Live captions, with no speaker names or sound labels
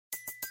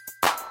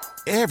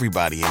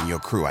Everybody in your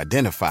crew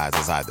identifies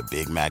as either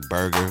Big Mac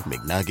Burger,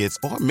 McNuggets,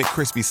 or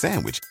McCrispy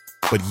Sandwich.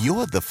 But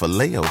you're the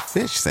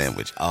Filet-O-Fish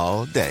Sandwich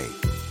all day.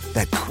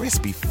 That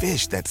crispy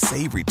fish, that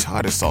savory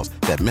tartar sauce,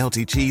 that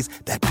melty cheese,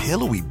 that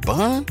pillowy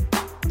bun.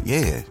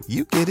 Yeah,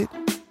 you get it.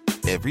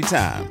 Every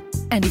time.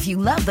 And if you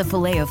love the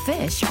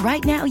Filet-O-Fish,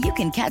 right now you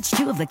can catch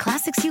 2 of the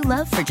classics you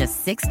love for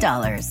just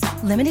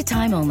 $6. Limited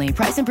time only.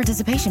 Price and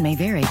participation may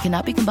vary.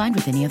 Cannot be combined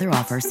with any other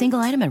offer. Single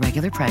item at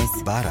regular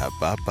price.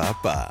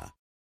 Ba-da-ba-ba-ba.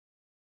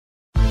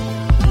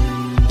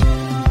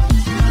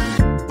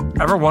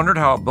 Ever wondered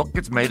how a book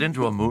gets made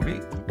into a movie?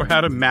 Or how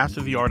to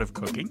master the art of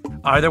cooking?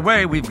 Either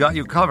way, we've got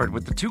you covered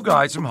with the Two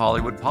Guys from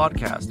Hollywood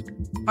podcast.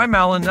 I'm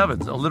Alan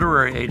Nevins, a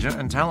literary agent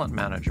and talent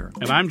manager.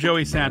 And I'm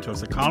Joey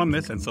Santos, a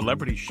columnist and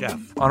celebrity chef.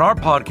 On our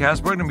podcast,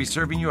 we're going to be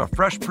serving you a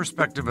fresh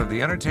perspective of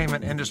the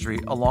entertainment industry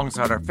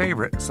alongside our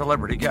favorite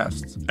celebrity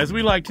guests. As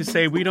we like to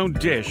say, we don't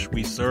dish,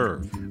 we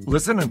serve.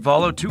 Listen and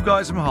follow Two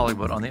Guys from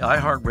Hollywood on the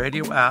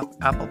iHeartRadio app,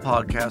 Apple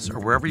Podcasts, or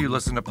wherever you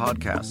listen to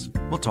podcasts.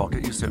 We'll talk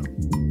at you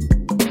soon.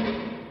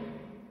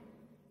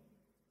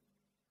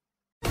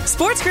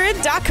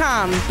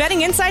 SportsGrid.com.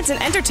 Betting insights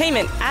and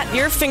entertainment at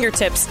your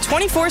fingertips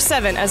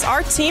 24/7 as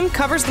our team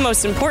covers the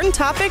most important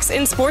topics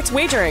in sports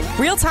wagering.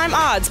 Real-time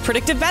odds,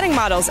 predictive betting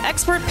models,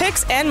 expert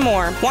picks, and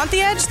more. Want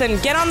the edge?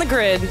 Then get on the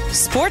grid.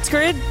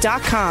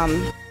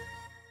 SportsGrid.com.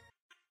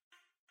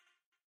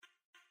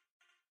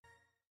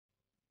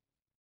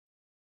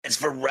 It's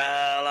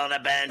Pharrell on the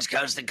bench,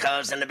 coast to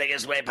coast, in the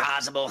biggest way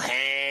possible,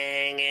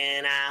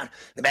 hanging out.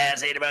 The bad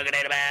seed, the broken,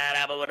 the bad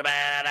apple with a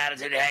bad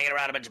attitude, hanging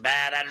around a bunch of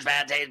bad actors,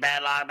 bad taste,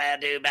 bad luck, bad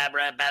dude, bad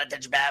breath, bad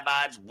attention, bad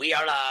vibes. We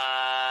are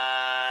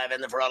live in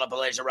the Pharrell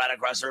Appalachia, right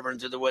across the river and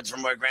through the woods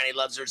from where Granny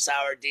loves her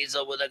sour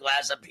diesel with a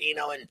glass of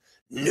Pinot in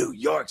New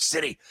York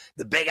City.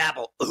 The Big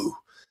Apple, ooh.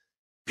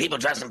 People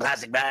dressed in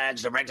plastic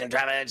bags, directing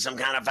traffic, some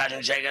kind of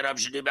fashion shake-it-up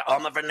should do. All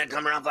my friends that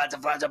come around, flights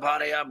of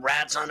party up,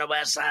 rats on the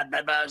west side,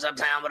 bedbugs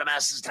uptown with a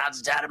mess, is tots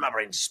and tattered. My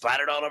brain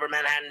splattered all over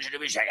Manhattan, should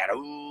be shake-it.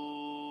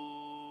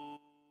 Ooh.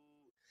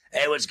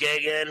 Hey, what's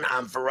giggin'?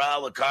 I'm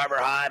Pharrell with Carver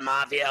High,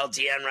 Mafia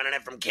LTN, running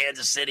it from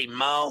Kansas City,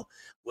 Mo,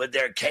 with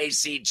their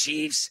KC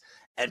Chiefs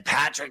and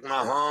Patrick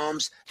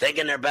Mahomes,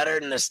 thinking they're better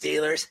than the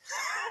Steelers.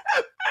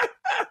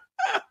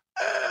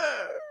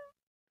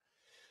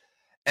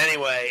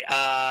 Anyway,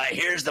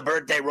 here's the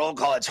birthday roll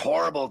call. It's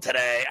horrible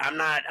today. I'm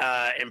not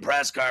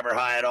impressed, Carver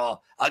High, at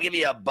all. I'll give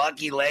you a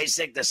Bucky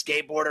Lasik, the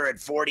skateboarder, at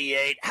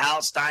 48. Hal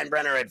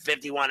Steinbrenner at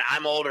 51.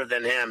 I'm older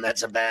than him.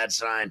 That's a bad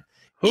sign.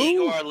 Who?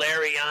 Igor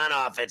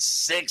Larionov at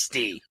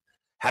 60.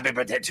 Happy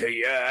birthday to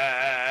you.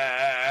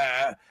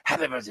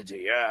 Happy birthday to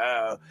you.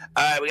 All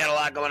right, we got a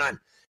lot going on.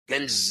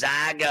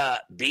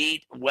 Gonzaga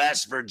beat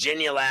West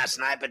Virginia last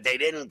night, but they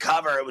didn't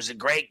cover. It was a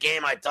great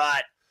game, I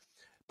thought.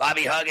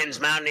 Bobby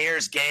Huggins'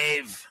 Mountaineers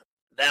gave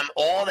them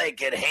all they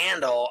could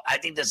handle. I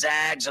think the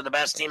Zags are the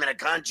best team in the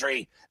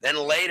country. Then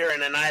later in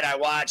the night, I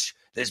watched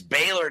this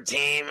Baylor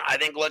team, I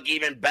think, look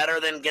even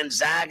better than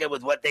Gonzaga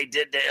with what they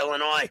did to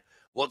Illinois.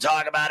 We'll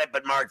talk about it,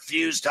 but Mark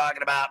Few's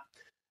talking about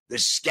the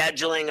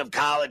scheduling of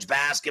college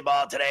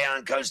basketball today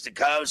on Coast to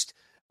Coast.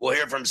 We'll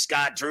hear from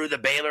Scott Drew, the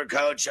Baylor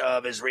coach,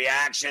 of his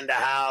reaction to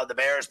how the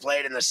Bears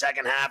played in the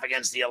second half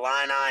against the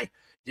Illini.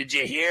 Did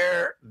you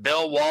hear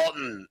Bill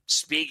Walton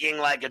speaking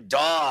like a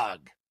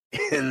dog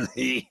in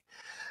the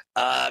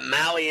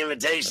Maui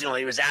Invitational?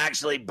 He was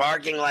actually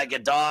barking like a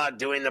dog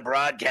doing the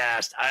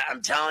broadcast.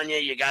 I'm telling you,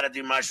 you got to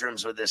do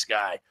mushrooms with this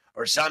guy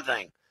or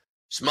something.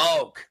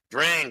 Smoke,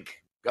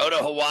 drink, go to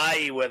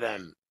Hawaii with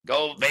him,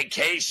 go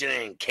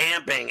vacationing,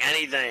 camping,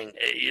 anything.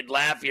 You'd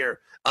laugh your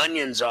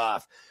onions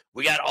off.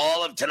 We got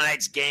all of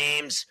tonight's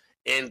games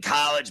in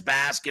college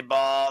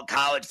basketball,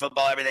 college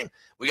football, everything.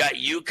 We got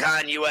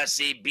UConn,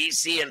 USC,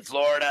 BC and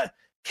Florida,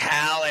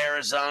 Cal,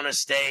 Arizona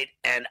State,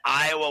 and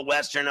Iowa,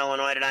 Western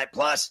Illinois tonight.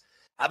 Plus,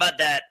 how about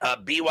that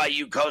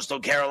BYU Coastal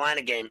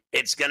Carolina game?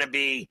 It's going to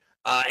be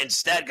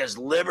instead because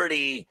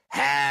Liberty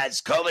has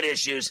COVID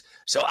issues.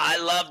 So I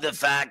love the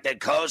fact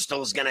that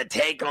Coastal is going to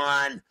take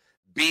on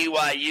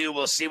BYU.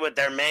 We'll see what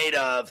they're made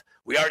of.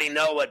 We already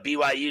know what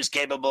BYU is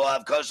capable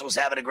of. Coastal's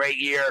having a great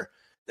year.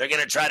 They're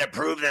going to try to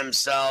prove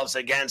themselves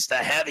against a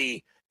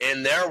heavy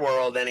in their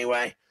world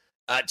anyway.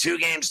 2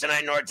 games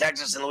tonight, North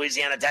Texas and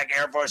Louisiana Tech,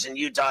 Air Force and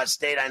Utah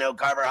State. I know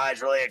Carver High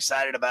is really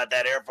excited about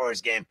that Air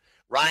Force game.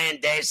 Ryan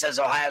Day says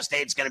Ohio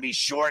State's going to be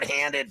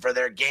shorthanded for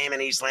their game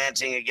in East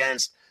Lansing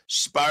against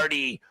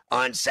Sparty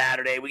on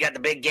Saturday. We got the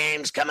big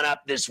games coming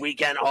up this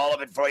weekend, all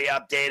of it for you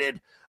updated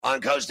on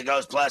Coast to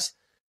Coast. Plus,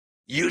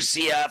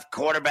 UCF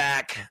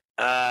quarterback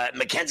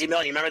Mackenzie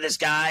Milton, you remember this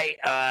guy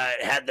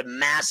had the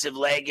massive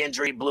leg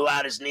injury, blew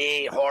out his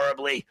knee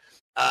horribly,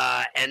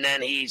 and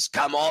then he's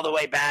come all the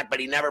way back, but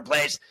he never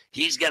plays.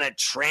 He's going to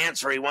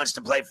transfer. He wants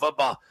to play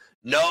football.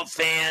 No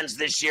fans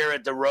this year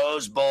at the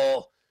Rose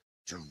Bowl.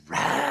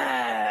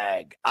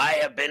 Drag. I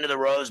have been to the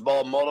Rose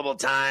Bowl multiple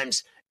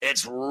times.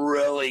 It's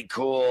really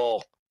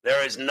cool.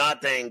 There is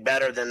nothing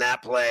better than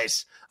that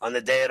place on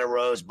the day of the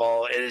Rose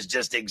Bowl. It is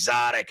just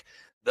exotic.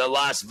 The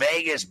Las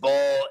Vegas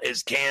Bowl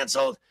is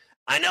canceled.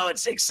 I know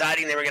it's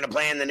exciting they were going to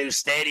play in the new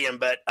stadium,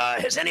 but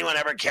has anyone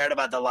ever cared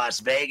about the Las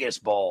Vegas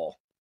Bowl?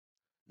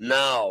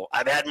 No.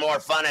 I've had more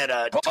fun at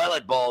a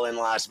toilet bowl in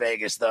Las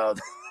Vegas, though,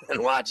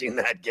 than watching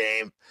that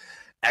game.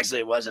 Actually,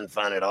 it wasn't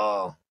fun at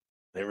all.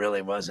 It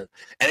really wasn't.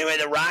 Anyway,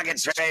 the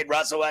Rockets trade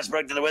Russell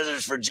Westbrook to the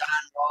Wizards for John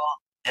Wall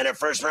and a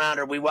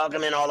first-rounder. We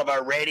welcome in all of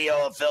our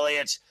radio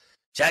affiliates.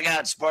 Check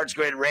out Sports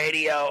Grid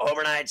Radio,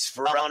 overnights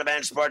for Rowan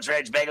Events, Sports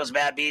Rage, Bagels,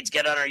 Bad Beats.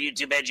 Get on our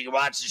YouTube page. You can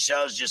watch the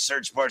shows. Just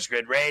search Sports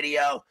Grid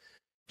Radio.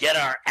 Get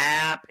our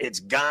app. It's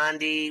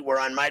Gandhi. We're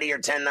on Mightier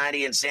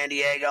 1090 in San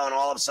Diego and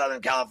all of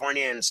Southern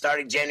California. And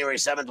starting January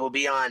 7th, we'll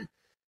be on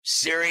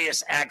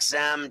Sirius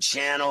XM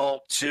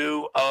Channel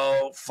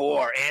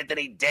 204.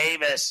 Anthony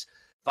Davis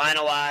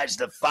finalized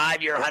the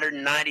 5-year,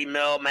 $190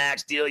 million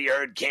max deal you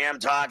heard Cam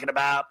talking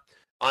about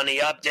on the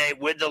update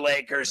with the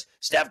Lakers.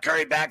 Steph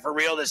Curry back for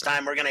real this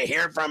time. We're going to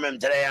hear from him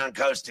today on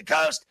Coast to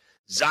Coast.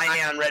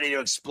 Zion ready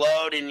to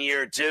explode in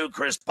year 2.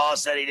 Chris Paul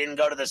said he didn't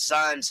go to the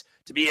Suns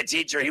to be a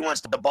teacher. He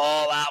wants to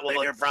ball out.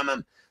 We'll hear from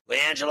him.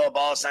 LiAngelo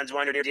Ball signs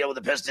 1 year deal with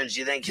the Pistons.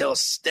 You think he'll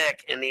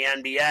stick in the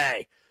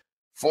NBA?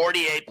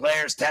 48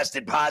 players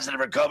tested positive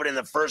for COVID in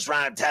the first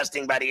round of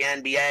testing by the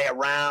NBA.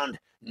 Around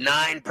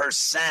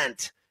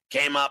 9%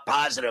 came up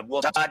positive.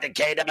 We'll talk to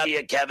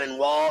KW, Kevin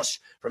Walsh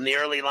from the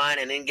early line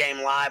and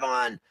in-game live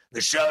on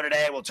the show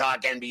today. We'll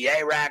talk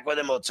NBA rack with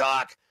him. We'll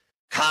talk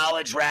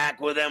college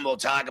rack with him. We'll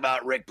talk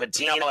about Rick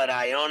Pitino at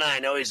Iona. I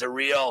know he's a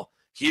real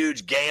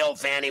huge Gale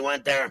fan. He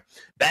went there.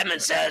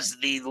 Bettman says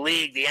the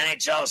league, the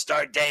NHL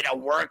start date, a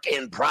work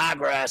in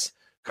progress.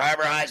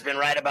 Carver High's been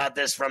right about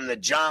this from the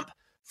jump.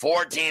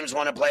 4 teams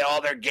want to play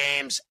all their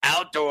games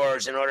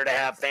outdoors in order to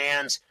have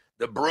fans.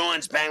 The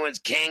Bruins, Penguins,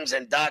 Kings,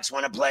 and Ducks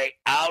want to play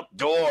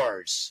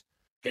outdoors.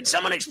 Can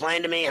someone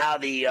explain to me how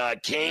the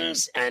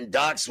Kings and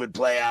Ducks would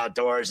play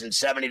outdoors in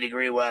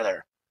 70-degree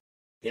weather?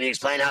 Can you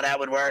explain how that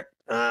would work?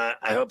 I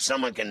hope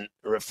someone can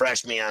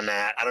refresh me on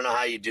that. I don't know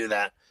how you do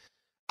that.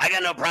 I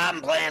got no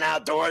problem playing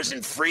outdoors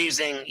in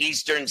freezing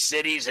eastern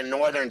cities and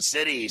northern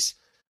cities.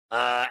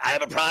 I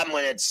have a problem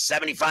when it's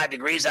 75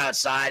 degrees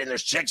outside and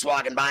there's chicks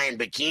walking by in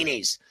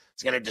bikinis.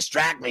 It's going to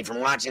distract me from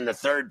watching the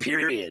third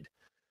period.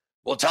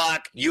 We'll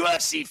talk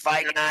UFC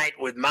Fight Night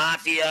with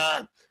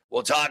Mafia.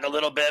 We'll talk a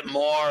little bit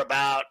more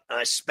about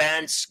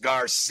Spence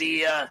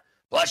Garcia.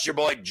 Plus, your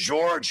boy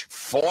George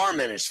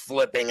Foreman is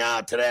flipping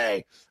out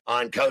today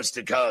on Coast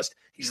to Coast.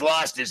 He's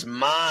lost his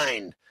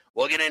mind.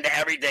 We'll get into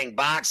everything,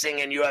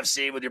 boxing and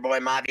UFC with your boy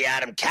Mafia.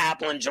 Adam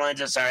Kaplan joins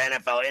us, our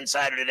NFL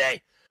insider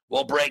today.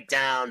 We'll break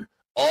down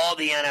all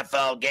the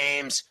NFL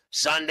games,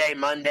 Sunday,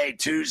 Monday,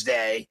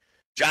 Tuesday.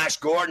 Josh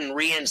Gordon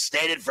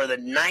reinstated for the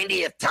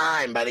 90th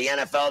time by the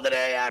NFL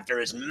today after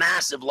his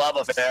massive love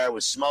affair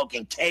with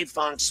smoking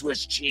K-Funk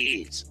Swiss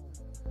cheese.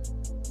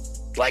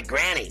 Like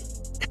Granny.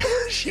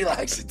 She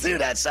likes it too,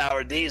 that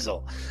sour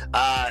diesel.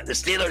 The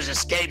Steelers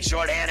escaped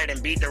shorthanded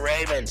and beat the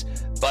Ravens,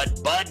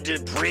 but Bud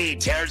Dupree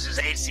tears his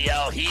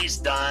ACL. He's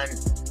done.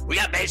 We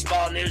got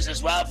baseball news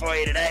as well for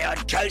you today on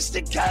Coast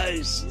to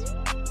Coast.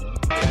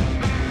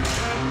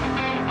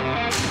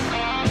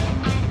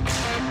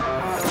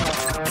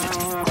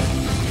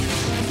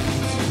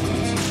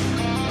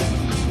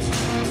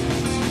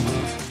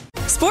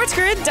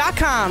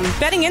 SportsGrid.com.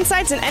 Betting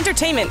insights and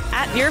entertainment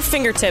at your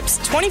fingertips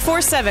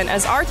 24/7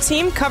 as our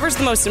team covers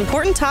the most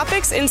important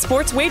topics in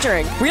sports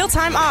wagering.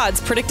 Real-time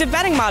odds, predictive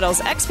betting models,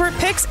 expert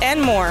picks,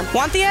 and more.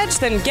 Want the edge?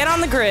 Then get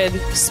on the grid.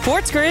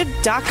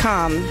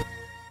 SportsGrid.com.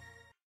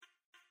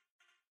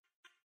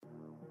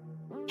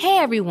 Hey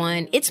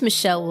everyone, it's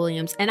Michelle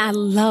Williams, and I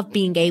love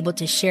being able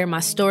to share my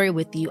story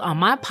with you on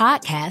my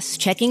podcast,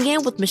 Checking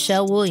In with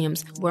Michelle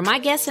Williams, where my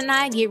guests and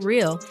I get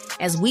real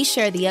as we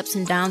share the ups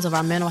and downs of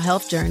our mental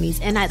health journeys,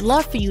 and I'd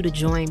love for you to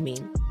join me.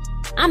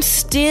 I'm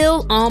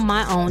still on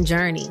my own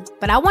journey,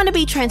 but I want to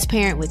be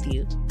transparent with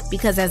you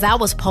because as I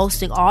was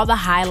posting all the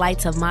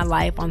highlights of my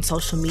life on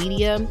social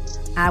media,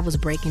 I was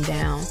breaking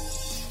down.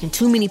 And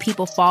too many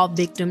people fall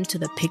victim to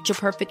the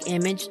picture-perfect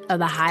image of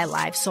the high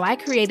life, so I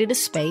created a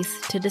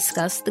space to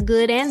discuss the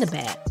good and the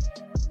bad.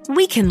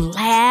 We can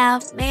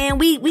laugh, man,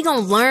 we gonna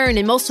learn,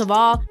 and most of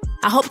all,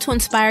 I hope to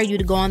inspire you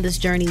to go on this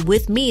journey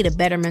with me to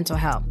better mental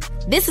health.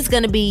 This is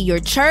gonna be your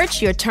church,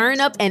 your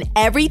turn-up, and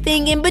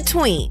everything in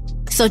between.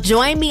 So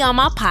join me on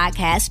my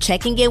podcast,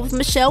 Checking In with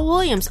Michelle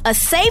Williams, a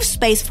safe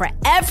space for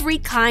every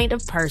kind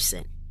of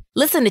person.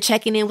 Listen to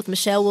Checking In with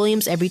Michelle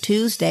Williams every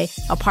Tuesday,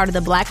 a part of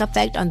the Black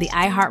Effect on the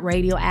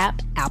iHeartRadio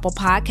app, Apple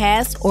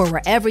Podcasts, or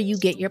wherever you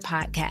get your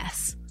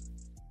podcasts.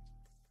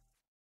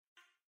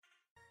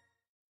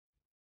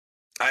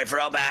 All right,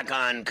 Pharrell back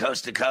on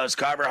Coast to Coast.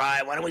 Carver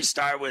High, why don't we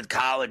start with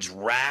college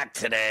rack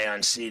today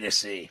on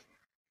C2C?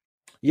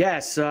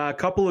 Yes, a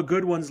couple of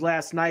good ones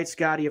last night,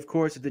 Scotty, of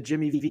course, at the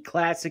Jimmy V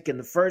Classic. In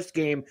the first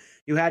game,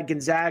 you had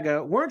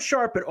Gonzaga. Weren't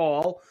sharp at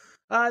all.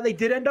 They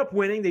did end up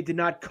winning. They did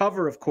not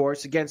cover, of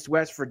course, against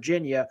West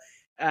Virginia.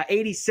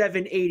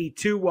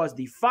 87-82 was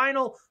the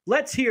final.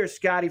 Let's hear,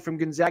 Scotty, from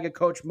Gonzaga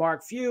coach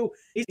Mark Few.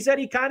 He said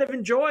he kind of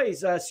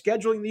enjoys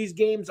scheduling these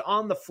games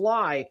on the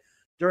fly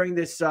during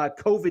this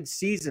COVID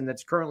season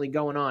that's currently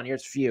going on.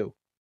 Here's Few.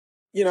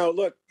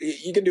 look,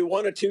 you can do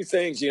one of two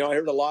things. I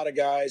heard a lot of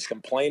guys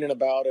complaining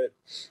about it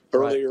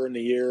earlier in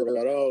the year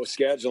about,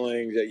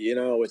 scheduling,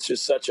 it's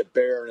just such a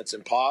bear and it's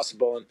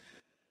impossible. And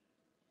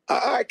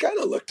I kind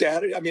of looked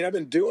at it. I mean, I've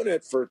been doing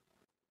it for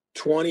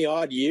 20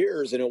 odd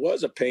years and it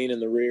was a pain in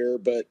the rear,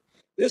 but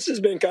this has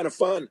been kind of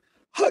fun.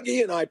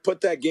 Huggy and I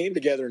put that game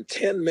together in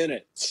 10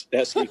 minutes,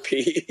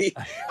 SVP. He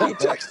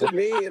texted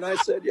me and I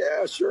said,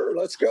 yeah, sure,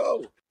 let's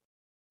go.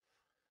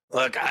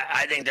 Look,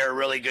 I think they're a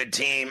really good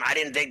team. I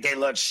didn't think they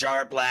looked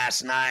sharp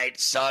last night.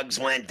 Suggs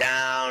went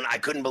down. I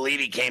couldn't believe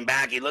he came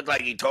back. He looked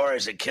like he tore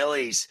his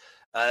Achilles.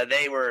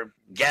 They were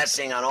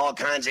guessing on all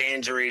kinds of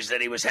injuries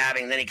that he was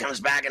having. Then he comes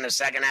back in the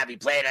second half. He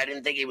played. I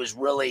didn't think he was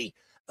really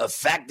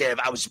effective.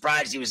 I was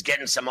surprised he was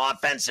getting some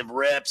offensive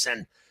rips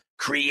and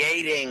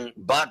creating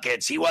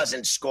buckets. He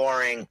wasn't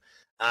scoring,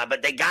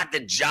 but they got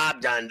the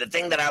job done. The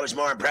thing that I was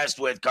more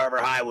impressed with,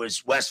 Carver High,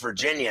 was West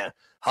Virginia.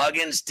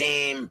 Huggins'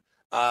 team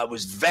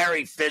was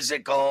very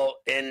physical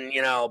in,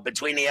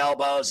 between the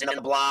elbows and in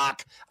the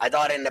block. I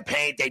thought in the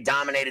paint they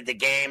dominated the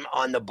game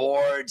on the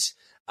boards.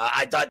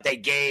 I thought they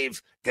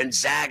gave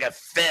Gonzaga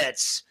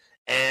fits.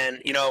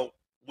 And,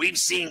 we've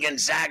seen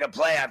Gonzaga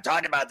play. I've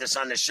talked about this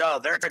on the show.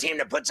 They're a team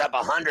that puts up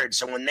 100.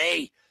 So when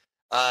they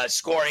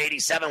score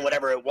 87,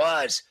 whatever it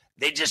was,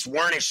 they just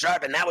weren't as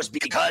sharp. And that was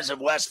because of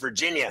West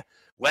Virginia.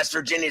 West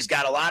Virginia's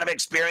got a lot of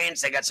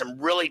experience. They got some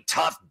really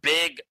tough,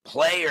 big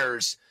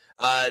players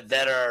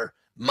that are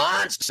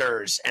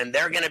monsters, and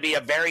they're going to be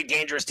a very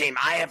dangerous team.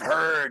 I have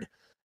heard,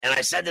 and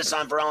I said this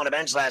on For All on the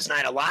Bench last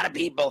night, a lot of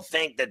people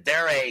think that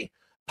they're a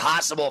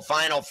possible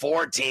Final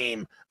Four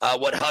team,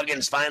 what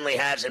Huggins finally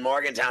has in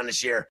Morgantown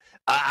this year.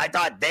 I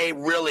thought they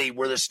really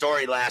were the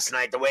story last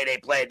night, the way they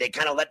played. They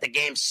kind of let the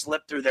game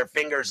slip through their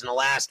fingers in the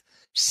last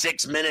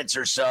 6 minutes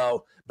or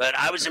so, but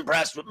I was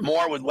impressed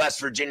more with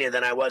West Virginia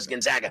than I was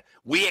Gonzaga.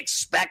 We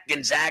expect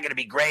Gonzaga to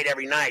be great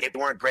every night. They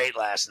weren't great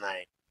last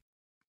night.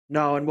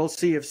 No, and we'll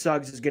see if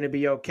Suggs is going to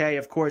be okay.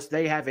 Of course,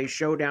 they have a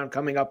showdown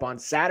coming up on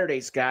Saturday,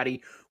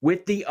 Scotty,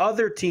 with the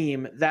other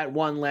team that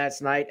won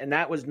last night, and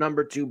that was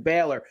number 2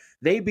 Baylor.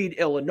 They beat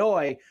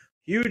Illinois.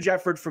 Huge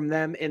effort from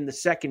them in the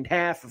second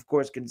half. Of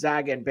course,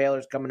 Gonzaga and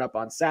Baylor's coming up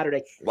on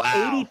Saturday.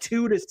 Wow.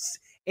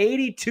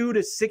 82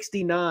 to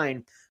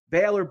 69.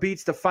 Baylor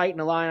beats the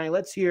Fighting Illini.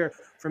 Let's hear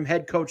from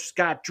head coach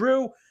Scott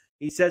Drew.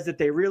 He says that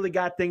they really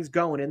got things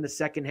going in the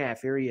second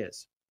half. Here he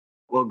is.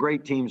 Well,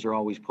 great teams are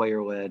always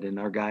player-led, and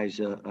our guys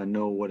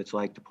know what it's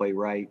like to play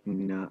right.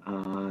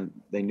 And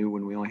they knew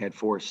when we only had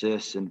 4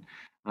 assists and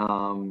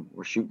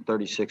we're shooting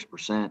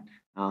 36%.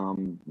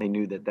 They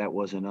knew that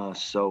wasn't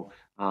us. So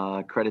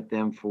credit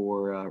them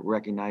for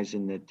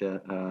recognizing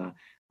that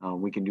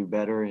we can do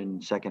better. In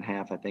second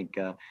half, I think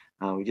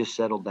we just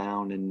settled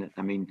down. And,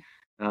 I mean,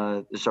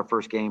 this is our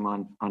first game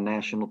on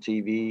national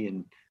TV,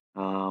 and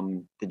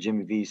the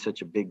Jimmy V is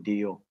such a big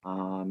deal.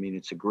 I mean,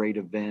 it's a great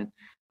event.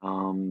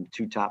 2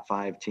 top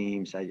 5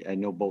 teams. I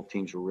know both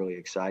teams were really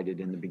excited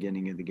in the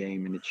beginning of the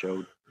game, and it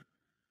showed.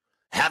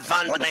 Have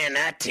fun playing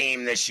that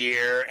team this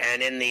year,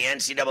 and in the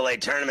NCAA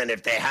tournament,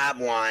 if they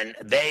have one,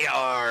 they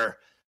are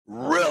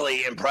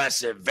really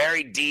impressive.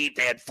 Very deep.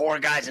 They had 4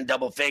 guys in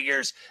double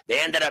figures.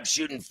 They ended up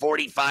shooting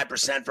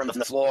 45% from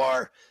the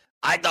floor.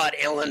 I thought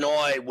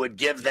Illinois would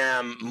give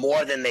them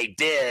more than they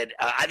did.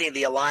 I think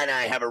the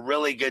Illini have a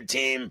really good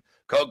team.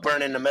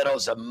 Cockburn in the middle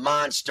is a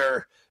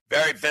monster.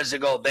 Very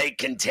physical. They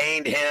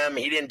contained him.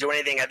 He didn't do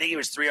anything. I think he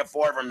was 3 or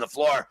 4 from the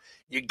floor.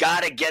 You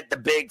got to get the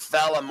big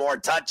fella more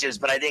touches,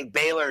 but I think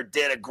Baylor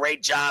did a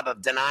great job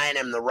of denying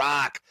him the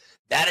rock.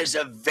 That is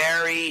a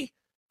very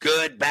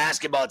good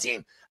basketball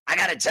team. I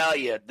got to tell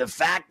you, the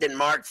fact that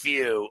Mark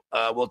Few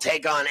will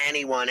take on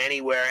anyone,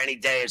 anywhere, any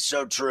day is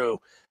so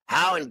true.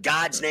 How in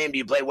God's name do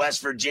you play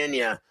West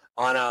Virginia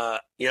on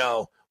a,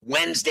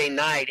 Wednesday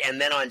night,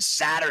 and then on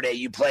Saturday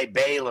you play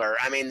Baylor?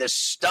 I mean, the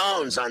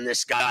stones on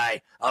this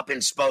guy up in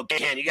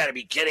Spokane, you got to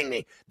be kidding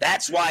me.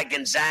 That's why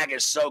Gonzaga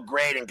is so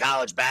great in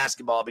college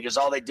basketball, because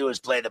all they do is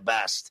play the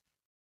best.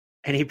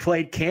 And he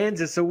played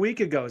Kansas a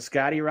week ago,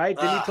 Scotty, right?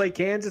 Didn't he play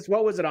Kansas?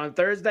 What was it, on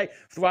Thursday?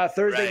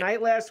 Thursday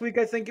night last week,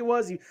 I think it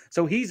was.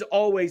 So he's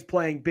always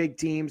playing big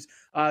teams.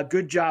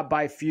 Good job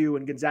by Few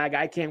and Gonzaga.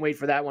 I can't wait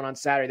for that one on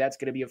Saturday. That's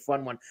going to be a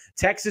fun one.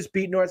 Texas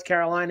beat North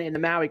Carolina in the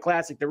Maui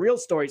Classic. The real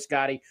story,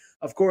 Scotty,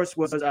 of course,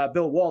 was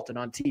Bill Walton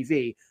on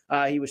TV.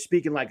 He was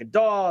speaking like a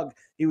dog.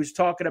 He was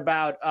talking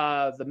about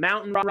the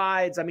mountain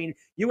rides. I mean,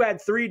 you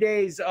had 3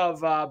 days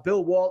of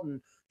Bill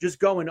Walton just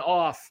going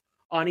off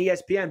on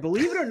ESPN.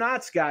 Believe it or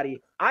not,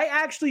 Scotty, I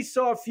actually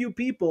saw a few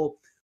people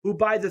who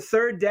by the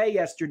 3rd day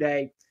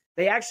yesterday,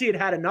 they actually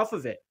had enough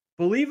of it.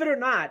 Believe it or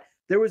not,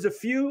 there was a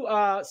few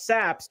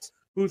saps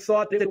who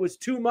thought that it was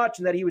too much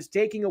and that he was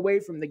taking away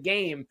from the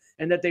game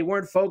and that they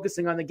weren't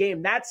focusing on the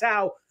game. That's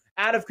how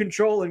out of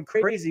control and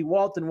crazy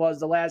Walton was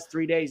the last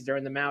 3 days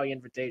during the Maui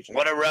Invitational.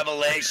 What a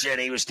revelation.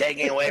 He was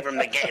taking away from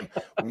the game.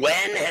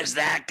 When has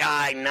that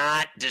guy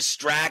not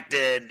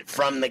distracted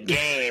from the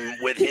game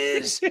with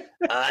his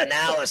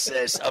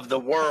analysis of the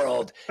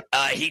world?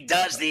 He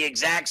does the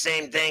exact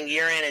same thing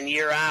year in and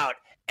year out.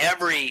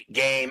 every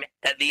game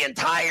the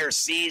entire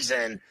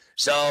season.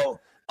 So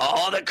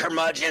all the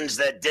curmudgeons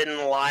that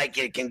didn't like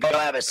it can go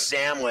have a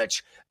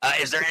sandwich.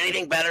 Is there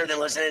anything better than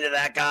listening to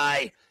that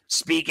guy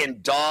speaking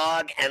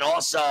dog and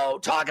also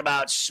talk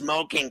about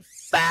smoking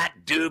fat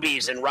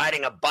doobies and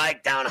riding a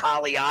bike down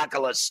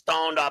Haleakala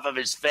stoned off of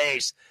his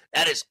face?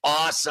 That is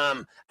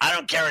awesome. I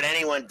don't care what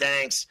anyone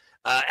thinks.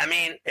 I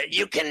mean,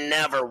 you can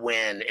never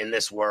win in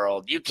this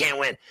world. You can't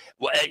win.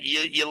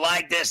 You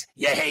like this,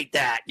 you hate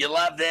that. You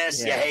love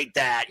this, you hate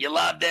that. You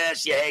love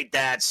this, you hate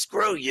that.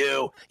 Screw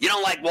you. You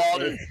don't like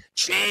Walton?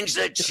 Change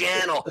the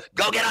channel.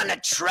 Go get on the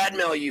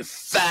treadmill, you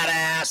fat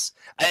ass.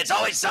 It's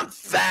always some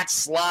fat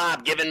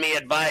slob giving me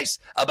advice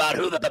about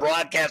who the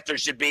broadcaster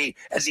should be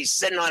as he's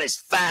sitting on his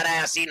fat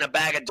ass eating a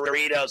bag of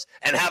Doritos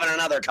and having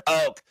another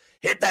Coke.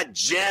 Hit that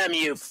gym,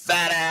 you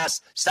fat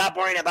ass. Stop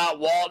worrying about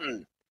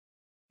Walton.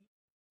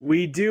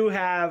 We do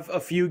have a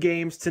few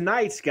games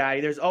tonight,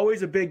 Scotty. There's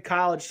always a big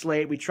college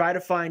slate. We try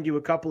to find you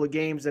a couple of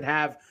games that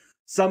have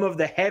some of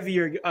the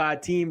heavier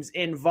teams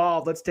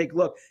involved. Let's take a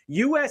look.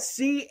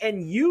 USC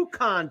and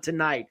UConn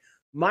tonight,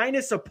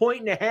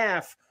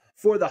 -1.5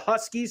 for the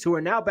Huskies, who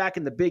are now back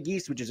in the Big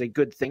East, which is a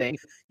good thing.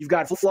 You've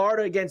got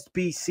Florida against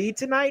BC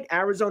tonight,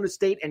 Arizona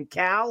State and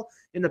Cal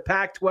in the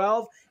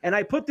Pac-12. And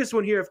I put this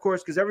one here, of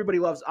course, because everybody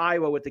loves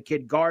Iowa with the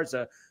kid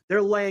Garza.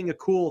 They're laying a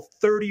cool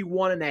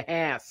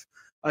 31.5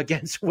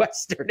 against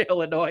Western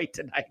Illinois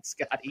tonight,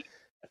 Scotty.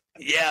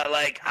 Yeah,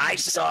 like I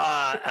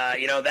saw,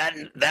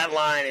 that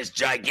line is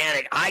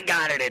gigantic. I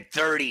got it at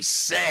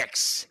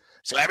 36.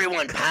 So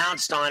everyone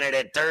pounced on it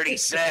at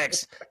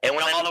 36 and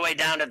went all the way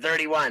down to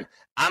 31.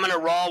 I'm going to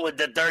roll with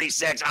the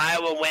 36.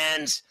 Iowa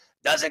wins,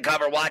 doesn't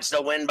cover. Watch,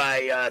 they'll win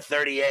by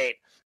 38.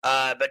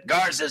 But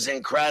Garza's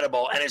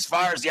incredible. And as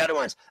far as the other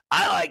ones,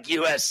 I like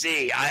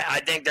USC.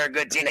 I think they're a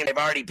good team. They've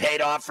already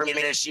paid off for me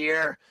this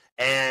year.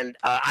 And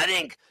I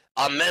think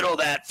I'll middle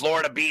that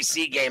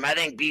Florida-BC game. I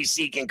think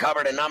BC can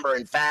cover the number.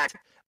 In fact,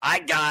 I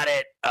got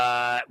it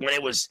when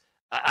it was,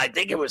 I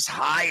think it was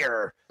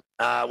higher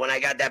when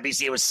I got that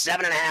BC. It was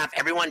 7.5.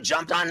 Everyone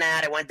jumped on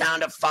that. It went down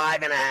to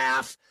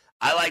 5.5.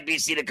 I like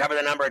BC to cover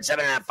the number at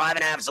 7.5.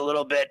 5.5 is a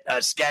little bit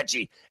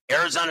sketchy.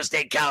 Arizona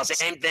State, Cal,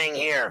 same thing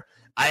here.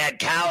 I had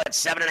Cal at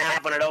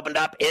 7.5 when it opened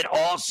up. It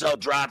also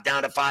dropped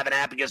down to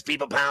 5.5 because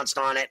people pounced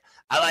on it.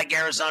 I like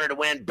Arizona to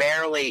win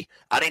barely.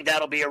 I think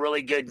that'll be a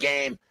really good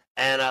game.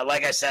 And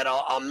like I said,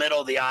 I'll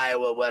middle the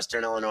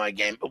Iowa-Western Illinois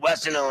game. But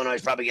Western Illinois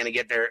is probably going to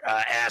get their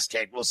ass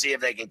kicked. We'll see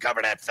if they can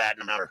cover that fat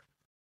number.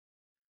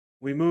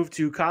 We move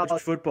to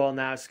college football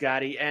now,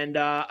 Scotty, and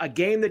a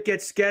game that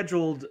gets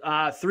scheduled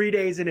 3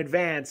 days in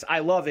advance. I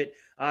love it.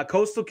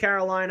 Coastal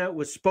Carolina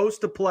was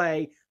supposed to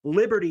play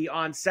Liberty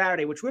on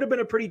Saturday, which would have been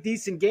a pretty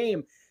decent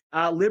game.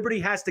 Liberty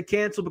has to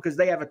cancel because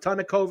they have a ton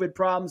of COVID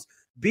problems.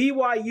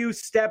 BYU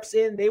steps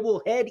in. They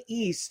will head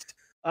east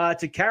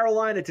to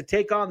Carolina to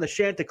take on the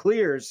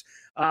Chanticleers.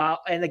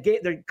 And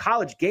the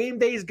college game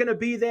day is going to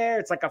be there.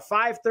 It's like a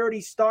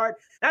 5:30 start.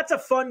 That's a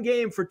fun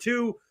game for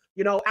two,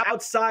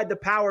 outside the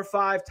Power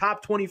 5,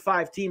 top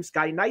 25 teams,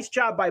 Scotty. Nice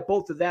job by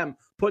both of them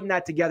putting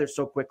that together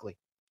so quickly.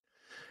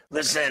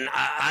 Listen,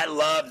 I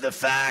love the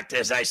fact,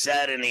 as I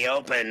said in the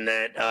open,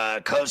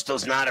 that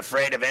Coastal's not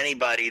afraid of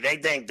anybody. They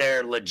think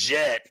they're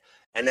legit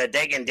and that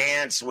they can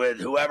dance with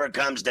whoever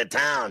comes to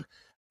town.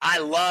 I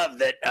love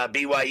that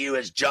BYU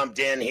has jumped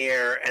in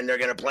here and they're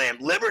going to play them.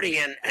 Liberty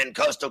and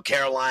Coastal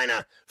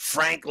Carolina,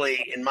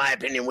 frankly, in my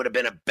opinion, would have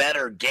been a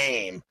better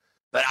game.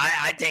 But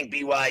I think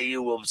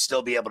BYU will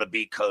still be able to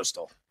beat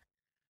Coastal.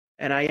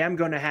 And I am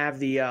going to have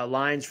the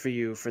lines for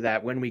you for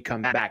that when we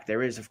come back.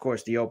 There is, of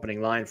course, the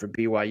opening line for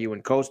BYU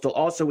and Coastal.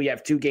 Also, we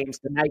have two games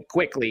tonight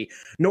quickly.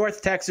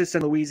 North Texas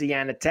and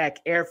Louisiana Tech,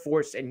 Air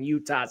Force and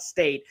Utah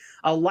State.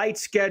 A light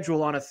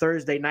schedule on a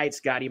Thursday night,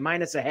 Scotty.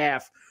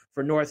 -0.5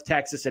 for North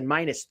Texas and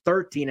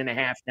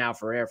 -13.5 now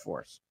for Air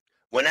Force.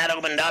 When that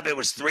opened up, it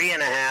was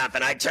 3.5,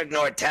 and I took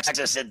North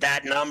Texas at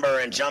that number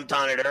and jumped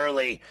on it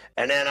early.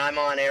 And then I'm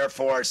on Air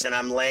Force, and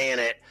I'm laying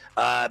it.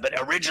 But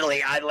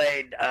originally, I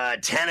laid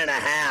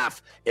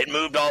 10.5. It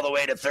moved all the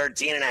way to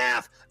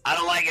 13.5. I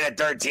don't like it at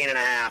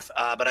 13.5,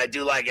 but I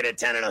do like it at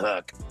 10 and a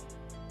hook.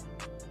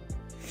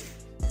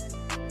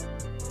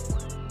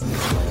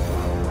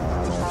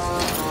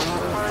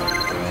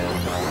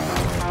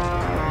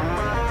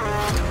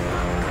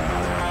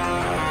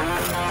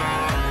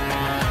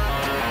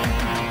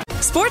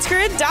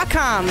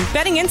 SportsGrid.com.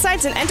 Betting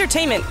insights and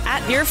entertainment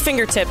at your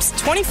fingertips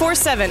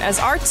 24/7 as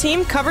our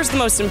team covers the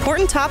most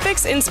important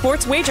topics in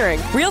sports wagering.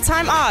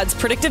 Real-time odds,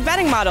 predictive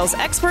betting models,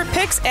 expert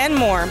picks, and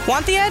more.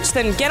 Want the edge?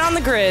 Then get on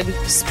the grid.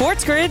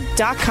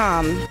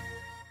 SportsGrid.com.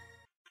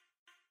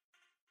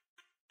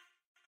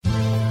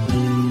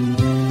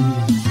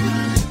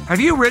 Have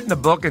you written a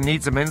book and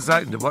need some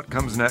insight into what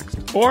comes next?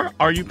 Or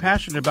are you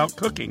passionate about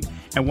cooking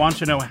and want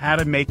to know how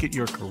to make it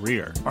your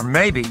career? Or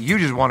maybe you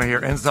just want to hear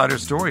insider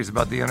stories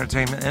about the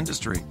entertainment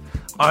industry.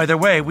 Either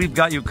way, we've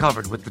got you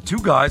covered with the Two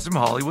Guys from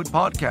Hollywood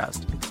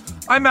podcast.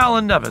 I'm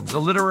Alan Nevins, a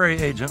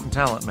literary agent and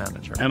talent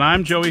manager. And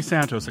I'm Joey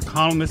Santos, a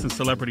columnist and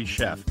celebrity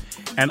chef.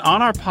 And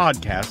on our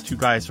podcast, Two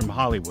Guys from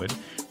Hollywood,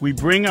 We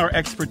bring our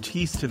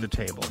expertise to the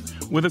table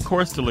with, of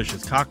course,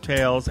 delicious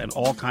cocktails and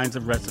all kinds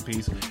of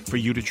recipes for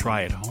you to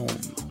try at home.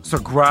 So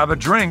grab a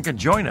drink and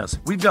join us.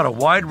 We've got a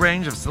wide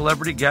range of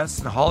celebrity guests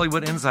and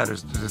Hollywood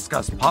insiders to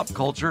discuss pop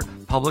culture,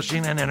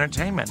 publishing, and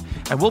entertainment.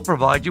 And we'll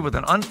provide you with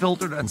an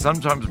unfiltered and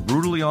sometimes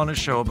brutally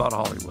honest show about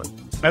Hollywood.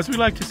 As we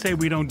like to say,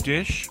 we don't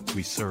dish,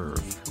 we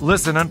serve.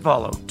 Listen and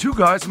follow Two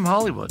Guys from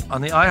Hollywood on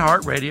the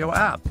iHeartRadio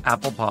app,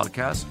 Apple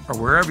Podcasts, or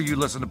wherever you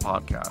listen to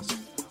podcasts.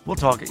 We'll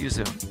talk at you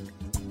soon.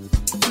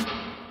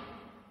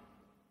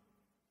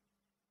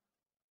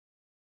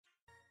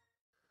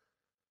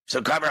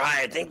 So, Carver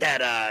High, I think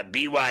that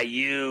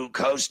BYU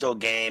Coastal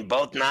game,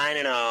 both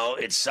 9-0,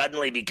 it's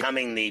suddenly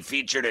becoming the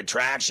featured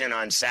attraction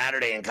on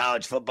Saturday in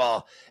college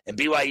football, and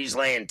BYU's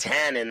laying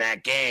 10 in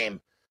that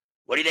game.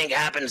 What do you think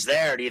happens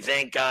there? Do you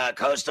think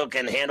Coastal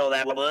can handle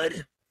that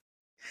wood?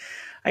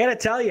 I got to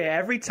tell you,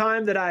 every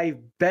time that I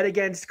bet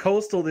against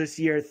Coastal this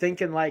year,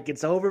 thinking like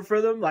it's over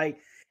for them,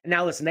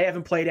 now listen, they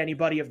haven't played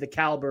anybody of the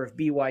caliber of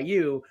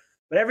BYU,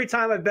 but every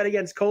time I've bet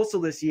against Coastal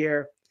this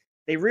year,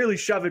 they really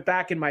shove it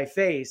back in my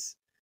face.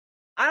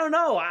 I don't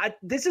know.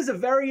 This is a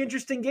very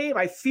interesting game.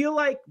 I feel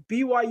like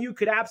BYU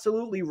could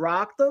absolutely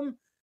rock them,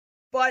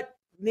 but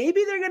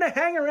maybe they're going to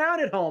hang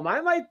around at home.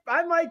 I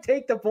might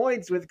take the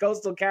points with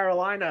Coastal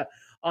Carolina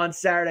on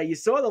Saturday. You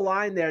saw the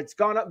line there. It's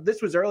gone up.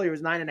 This was earlier. It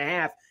was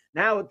 9.5.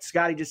 Now,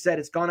 Scotty just said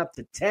it's gone up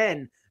to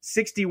 10,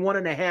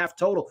 61.5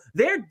 total.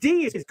 Their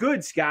D is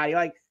good, Scotty.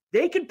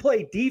 They can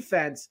play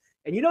defense.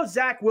 And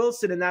Zach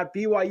Wilson and that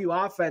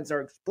BYU offense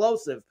are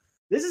explosive.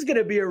 This is going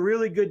to be a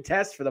really good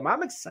test for them.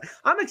 I'm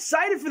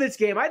excited for this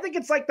game. I think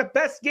it's like the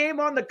best game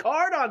on the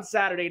card on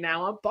Saturday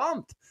now. I'm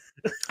pumped.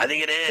 I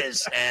think it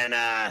is.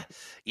 And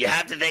you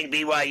have to think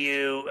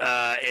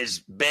BYU is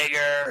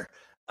bigger,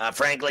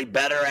 frankly,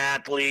 better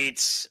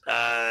athletes.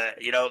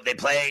 They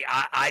play,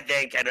 I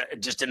think,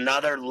 at just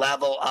another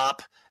level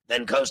up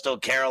than Coastal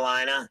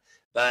Carolina.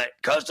 But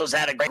Coastal's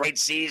had a great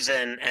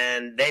season,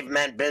 and they've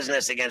meant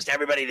business against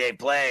everybody they've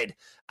played.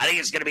 I think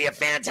it's going to be a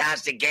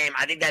fantastic game.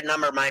 I think that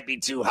number might be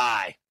too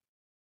high.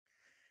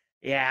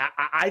 Yeah,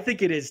 I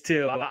think it is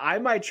too. I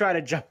might try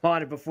to jump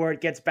on it before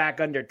it gets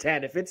back under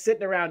 10. If it's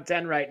sitting around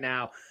 10 right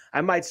now,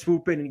 I might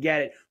swoop in and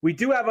get it. We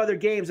do have other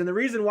games, and the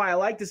reason why I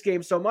like this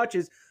game so much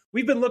is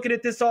we've been looking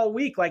at this all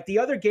week. Like the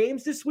other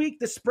games this week,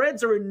 the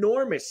spreads are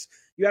enormous.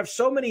 You have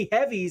so many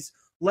heavies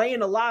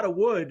laying a lot of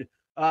wood.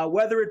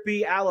 Whether it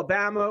be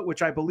Alabama,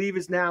 which I believe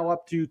is now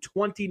up to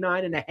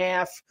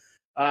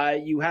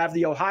 29.5. You have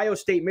the Ohio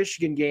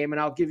State-Michigan game, and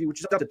I'll give you,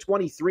 which is up to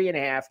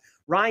 23.5.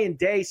 Ryan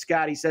Day,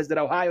 Scotty, says that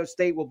Ohio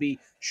State will be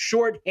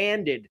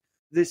shorthanded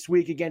this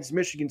week against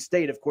Michigan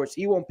State. Of course,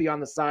 he won't be on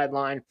the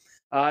sideline.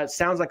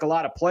 Sounds like a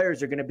lot of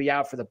players are going to be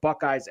out for the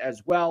Buckeyes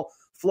as well.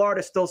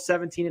 Florida still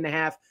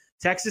 17.5.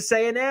 Texas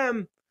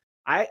A&M,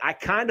 I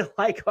kind of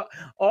like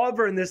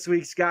Auburn this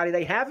week, Scotty.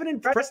 They haven't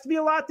impressed me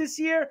a lot this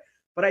year,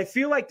 but I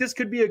feel like this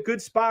could be a good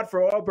spot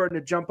for Auburn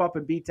to jump up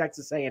and beat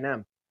Texas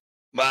A&M.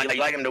 Well, I'd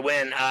like them to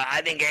win.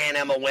 I think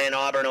A&M will win.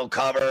 Auburn will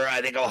cover.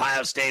 I think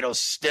Ohio State will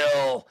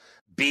still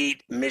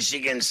beat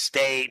Michigan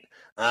State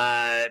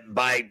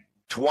by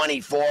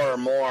 24 or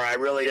more. I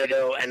really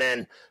do. And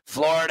then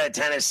Florida,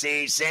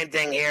 Tennessee, same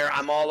thing here.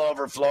 I'm all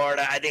over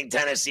Florida. I think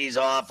Tennessee's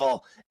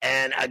awful.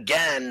 And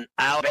again,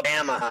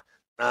 Alabama,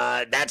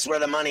 that's where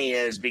the money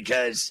is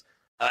because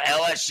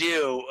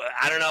LSU,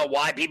 I don't know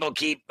why people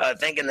keep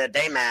thinking that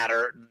they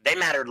matter. They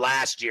mattered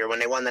last year when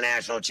they won the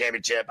national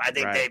championship. I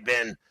think they've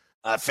been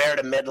fair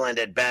to Midland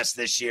at best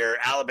this year.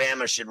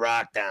 Alabama should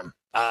rock them.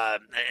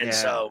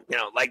 So,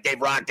 like they've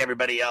rocked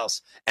everybody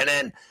else. And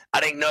then I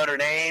think Notre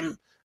Dame,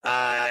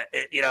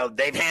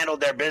 they've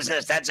handled their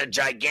business. That's a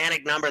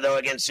gigantic number, though,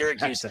 against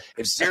Syracuse.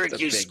 If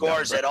Syracuse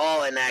scores at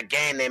all in that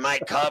game, they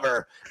might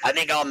cover. I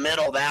think I'll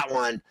middle that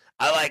one.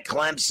 I like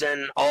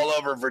Clemson all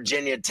over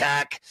Virginia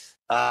Tech.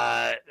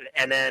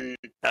 And then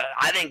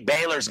I think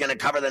Baylor's going to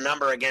cover the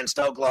number against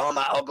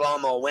Oklahoma.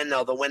 Oklahoma will win,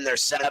 though. They'll win their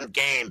 7th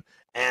game.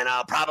 And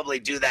I'll probably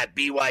do that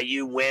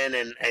BYU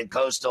win and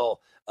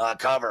Coastal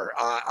cover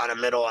on a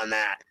middle on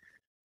that.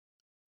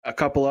 A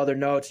couple other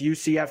notes.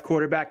 UCF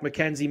quarterback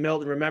Mackenzie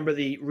Milton. Remember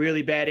the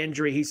really bad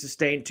injury he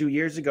sustained 2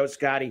 years ago,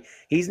 Scotty.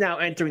 He's now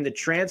entering the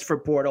transfer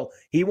portal.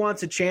 He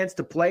wants a chance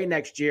to play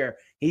next year.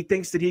 He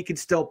thinks that he can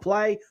still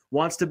play,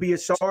 wants to be a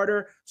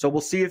starter. So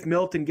we'll see if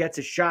Milton gets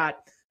a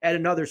shot at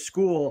another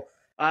school.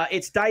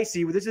 It's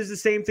dicey. This is the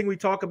same thing we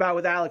talk about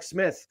with Alex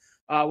Smith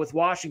with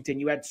Washington.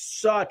 You had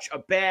such a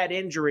bad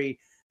injury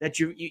that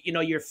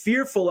you're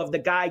fearful of the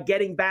guy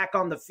getting back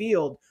on the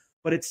field.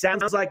 But it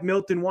sounds like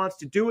Milton wants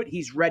to do it.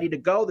 He's ready to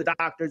go. The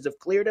doctors have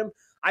cleared him.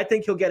 I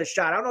think he'll get a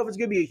shot. I don't know if it's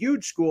going to be a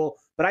huge school,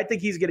 but I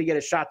think he's going to get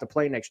a shot to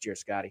play next year,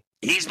 Scotty.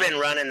 He's been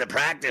running the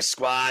practice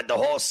squad the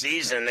whole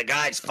season. The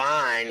guy's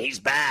fine. He's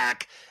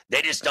back.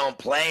 They just don't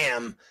play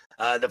him.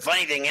 The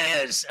funny thing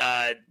is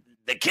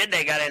the kid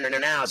they got in there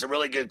now is a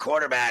really good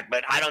quarterback,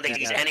 but I don't think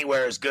he's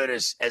anywhere as good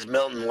as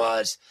Milton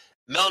was.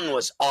 Milton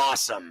was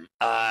awesome,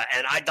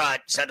 and I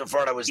thought Central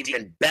Florida was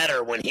even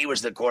better when he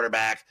was the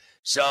quarterback.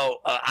 So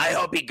I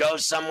hope he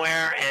goes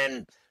somewhere,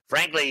 and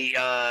frankly,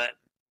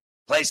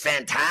 plays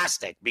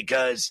fantastic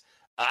because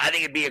I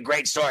think it'd be a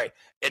great story.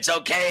 It's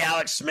okay,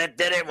 Alex Smith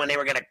did it when they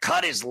were going to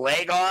cut his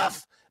leg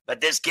off, but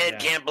this kid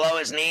can't blow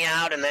his knee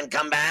out and then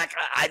come back.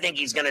 I think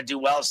he's going to do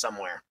well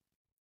somewhere.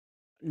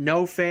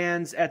 No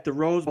fans at the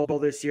Rose Bowl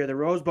this year. The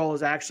Rose Bowl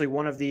is actually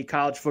one of the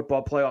college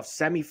football playoff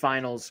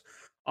semifinals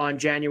on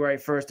January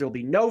 1st. There will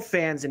be no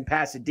fans in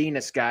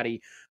Pasadena,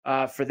 Scotty,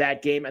 for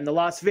that game. And the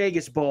Las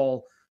Vegas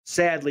Bowl,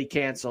 sadly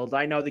canceled.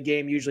 I know the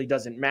game usually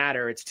doesn't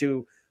matter. It's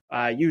two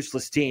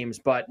useless teams,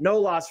 but no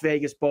Las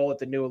Vegas Bowl at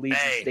the new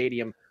Allegiant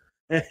Stadium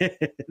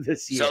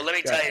this year. So let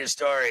me tell you a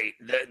story.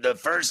 The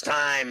first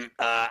time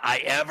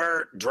I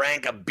ever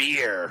drank a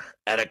beer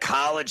at a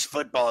college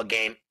football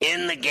game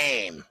in the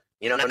game,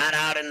 not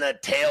out in the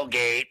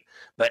tailgate,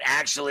 but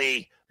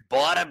actually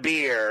bought a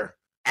beer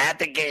at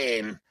the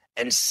game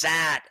and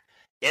sat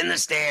in the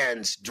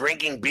stands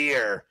drinking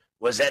beer,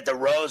 was at the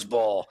Rose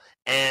Bowl.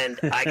 And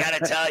I got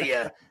to tell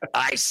you,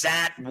 I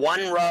sat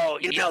one row,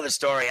 you know the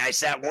story. I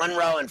sat one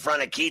row in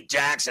front of Keith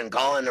Jackson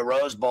calling the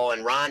Rose Bowl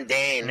in Ron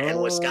Dane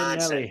in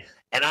Wisconsin. Nelly.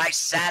 And I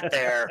sat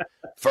there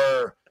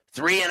for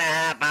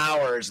 3.5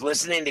 hours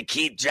listening to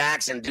Keith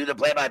Jackson do the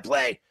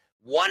play-by-play.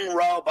 One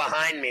row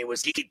behind me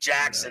was Keith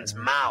Jackson's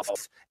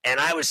mouth,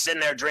 and I was sitting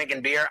there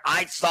drinking beer.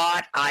 I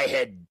thought I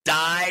had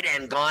died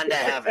and gone to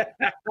heaven.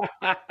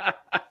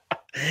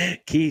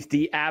 Keith,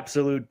 the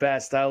absolute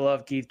best. I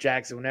love Keith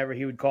Jackson. Whenever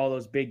he would call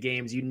those big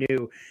games, you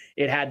knew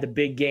it had the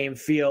big game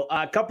feel.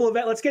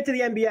 Let's get to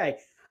the NBA.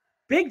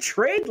 Big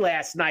trade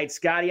last night,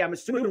 Scotty. I'm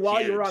assuming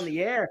while you were on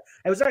the air.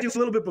 It was actually a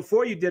little bit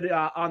before you did it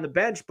on the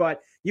bench,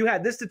 but you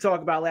had this to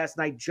talk about last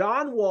night.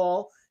 John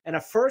Wall and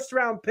a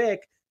first-round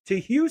pick to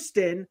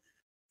Houston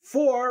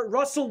for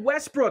Russell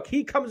Westbrook.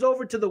 He comes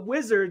over to the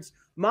Wizards.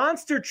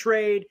 Monster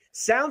trade.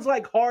 Sounds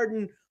like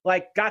Harden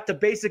got to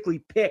basically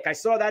pick. I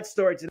saw that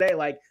story today.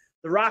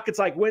 The Rockets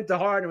went to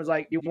Harden and was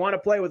like, you want to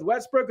play with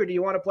Westbrook or do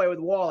you want to play with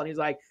Wall? And he's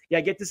like, yeah,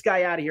 get this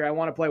guy out of here. I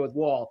want to play with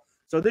Wall.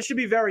 So this should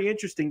be very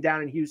interesting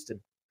down in Houston.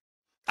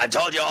 I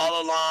told you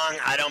all along,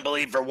 I don't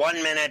believe for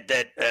 1 minute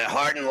that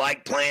Harden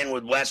liked playing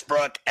with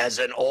Westbrook as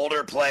an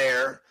older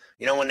player.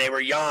 When they were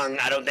young,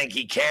 I don't think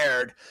he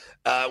cared.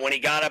 When he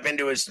got up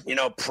into his,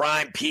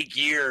 prime peak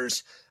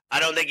years, I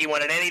don't think he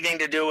wanted anything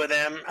to do with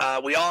him.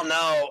 We all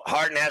know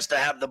Harden has to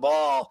have the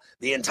ball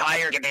the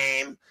entire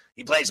game.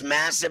 He plays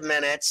massive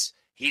minutes.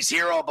 He's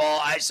hero ball,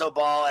 ISO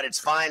ball at its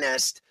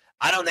finest.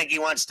 I don't think he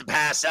wants to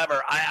pass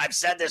ever. I've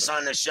said this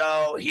on the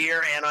show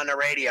here and on the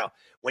radio.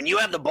 When you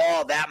have the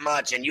ball that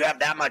much and you have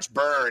that much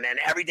burn and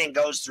everything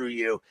goes through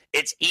you,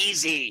 it's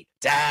easy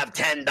to have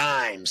 10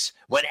 dimes.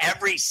 When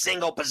every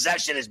single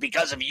possession is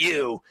because of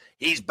you,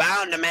 he's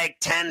bound to make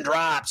 10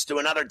 drops to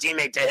another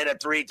teammate to hit a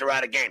three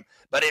throughout a game.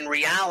 But in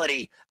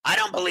reality, I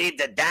don't believe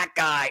that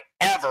guy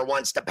ever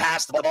wants to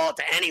pass the ball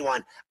to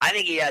anyone. I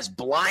think he has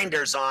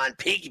blinders on,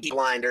 peaky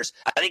blinders.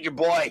 I think your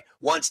boy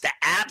wants to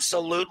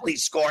absolutely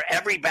score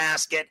every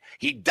basket.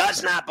 He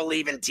does not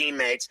believe in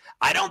teammates.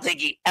 I don't think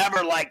he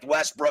ever liked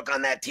Westbrook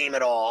on that team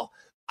at all.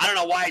 I don't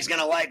know why he's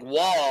going to like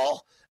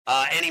Wall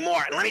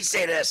anymore. And let me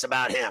say this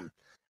about him.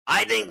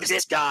 I think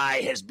this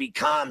guy has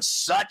become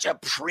such a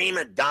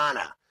prima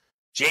donna.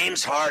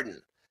 James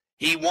Harden.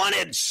 He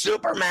wanted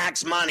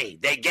supermax money.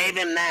 They gave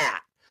him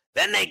that.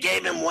 Then they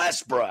gave him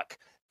Westbrook.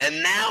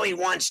 And now he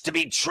wants to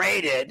be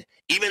traded,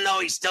 even though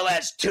he still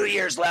has 2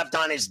 years left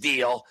on his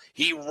deal.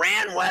 He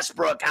ran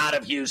Westbrook out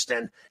of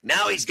Houston.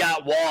 Now he's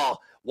got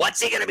Wall.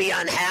 What's he going to be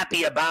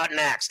unhappy about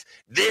next?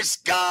 This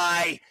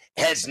guy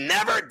has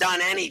never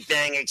done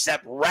anything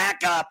except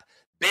rack up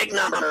big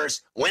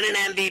numbers, win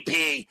an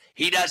MVP.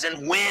 He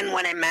doesn't win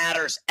when it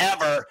matters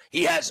ever.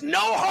 He has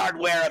no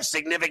hardware of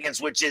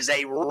significance, which is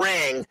a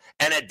ring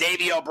and a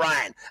Davey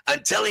O'Brien.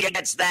 Until he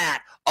gets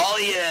that, all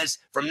he is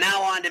from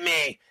now on to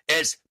me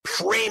is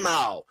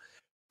prima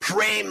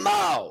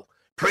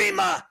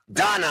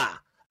donna.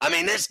 I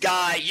mean, this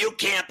guy, you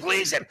can't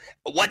please him.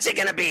 What's it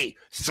going to be?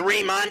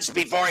 3 months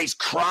before he's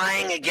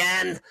crying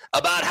again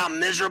about how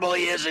miserable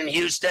he is in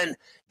Houston?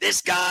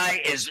 This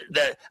guy is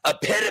the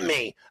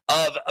epitome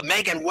of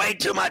making way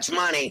too much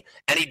money,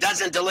 and he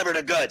doesn't deliver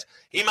the goods.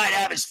 He might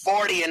have his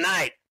 40 a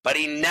night, but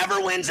he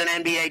never wins an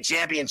NBA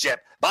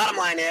championship. Bottom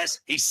line is,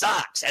 he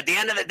sucks. At the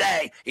end of the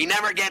day, he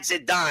never gets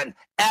it done,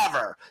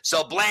 ever.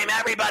 So blame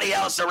everybody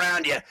else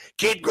around you.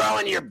 Keep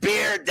growing your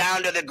beard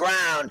down to the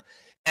ground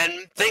and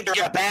think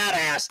you're a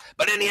badass.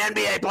 But in the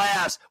NBA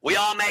playoffs, we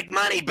all make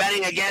money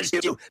betting against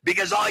you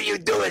because all you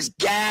do is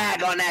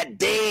gag on that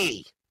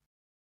D.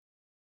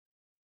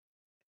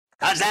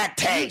 How's that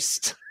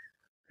taste?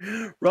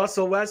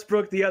 Russell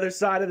Westbrook, the other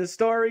side of the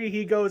story.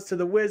 He goes to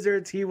the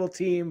Wizards. He will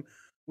team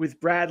with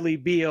Bradley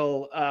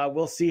Beal.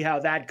 We'll see how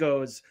that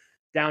goes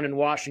down in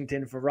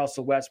Washington for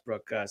Russell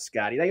Westbrook,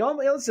 Scotty. They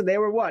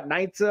were what,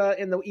 ninth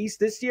in the East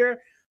this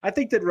year? I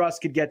think that Russ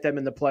could get them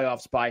in the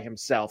playoffs by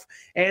himself.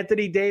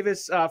 Anthony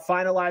Davis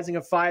finalizing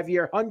a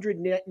 5-year,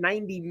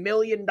 $190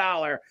 million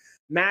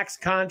max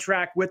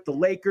contract with the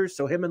Lakers,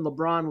 so him and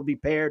LeBron will be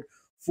paired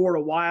for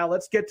a while.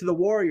 Let's get to the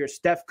Warriors.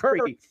 Steph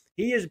Curry,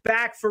 He is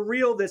back for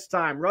real this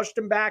time. Rushed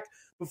him back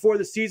before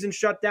the season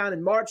shut down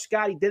in March.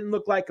 Scott, he didn't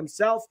look like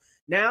himself.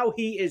 Now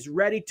he is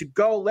ready to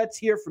go. Let's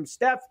hear from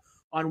Steph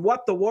on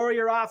what the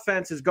Warrior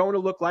offense is going to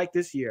look like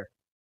this year.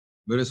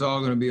 But it's all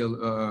going to be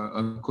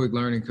a quick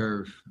learning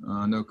curve.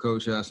 I know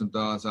Coach has some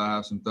thoughts. I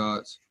have some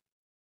thoughts.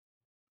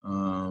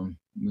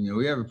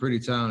 We have a pretty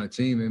talented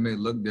team. It may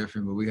look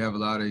different, but we have a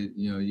lot of,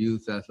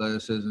 youth,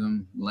 athleticism,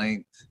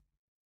 length,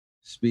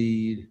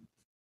 speed,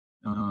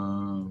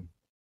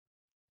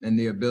 and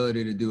the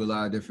ability to do a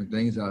lot of different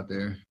things out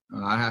there.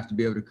 I have to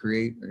be able to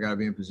create. I got to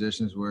be in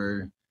positions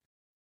where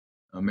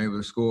I'm able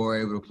to score,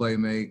 able to play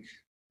make,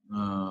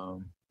 draw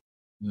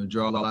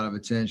a lot of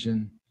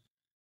attention,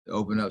 to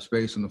open up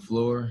space on the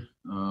floor,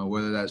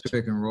 whether that's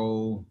pick and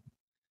roll,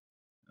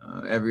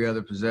 every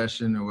other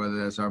possession, or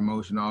whether that's our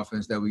motion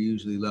offense that we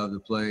usually love to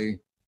play,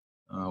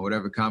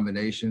 whatever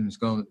combination, it's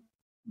going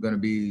to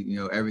be,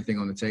 everything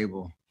on the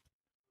table.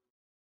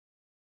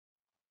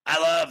 I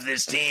love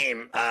this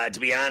team, to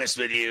be honest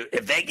with you.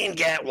 If they can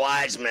get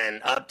Wiseman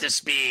up to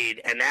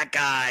speed and that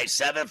guy,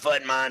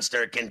 7-foot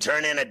monster, can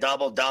turn in a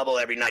double-double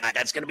every night,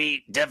 that's going to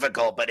be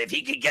difficult. But if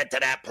he could get to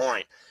that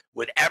point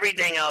with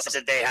everything else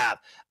that they have,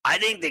 I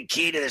think the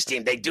key to this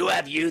team, they do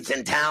have youth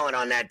and talent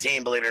on that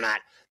team, believe it or not.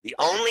 The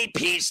only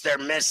piece they're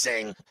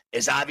missing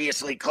is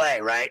obviously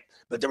Clay, right?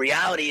 But the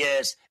reality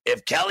is,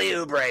 if Kelly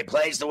Oubre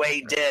plays the way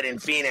he did in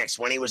Phoenix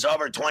when he was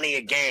over 20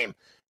 a game,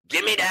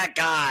 give me that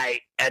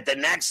guy at the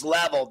next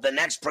level, the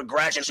next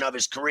progression of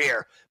his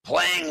career,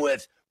 playing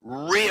with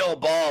real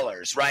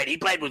ballers, right? He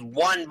played with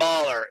one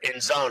baller in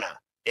Zona,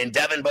 in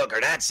Devin Booker.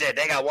 That's it.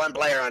 They got one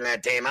player on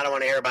that team. I don't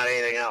want to hear about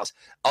anything else.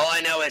 All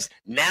I know is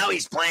now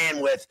he's playing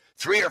with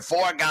 3 or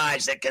 4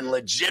 guys that can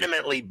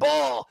legitimately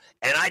ball,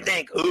 and I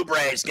think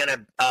Oubre is going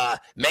to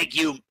make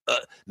you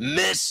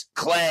miss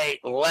Clay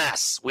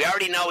less. We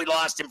already know we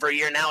lost him for a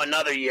year, now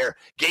another year.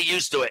 Get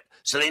used to it.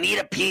 So they need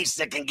a piece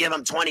that can give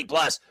him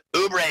 20-plus.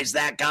 Oubre's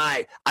that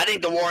guy. I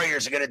think the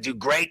Warriors are going to do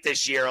great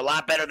this year, a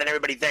lot better than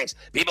everybody thinks.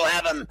 People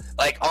have them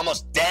like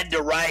almost dead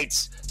to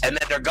rights, and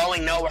that they're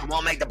going nowhere and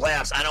won't make the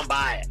playoffs. I don't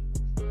buy it.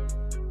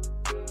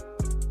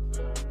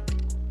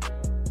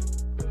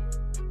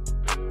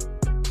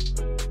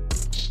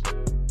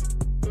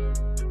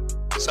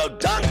 So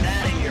dunk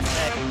that in your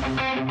face.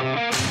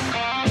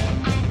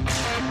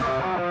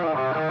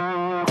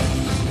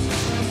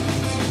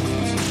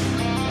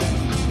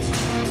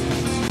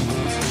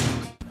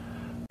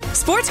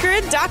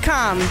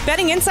 SportsGrid.com.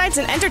 Betting insights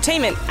and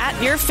entertainment at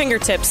your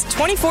fingertips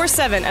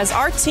 24/7 as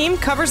our team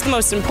covers the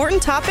most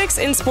important topics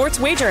in sports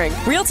wagering.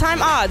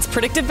 Real-time odds,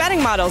 predictive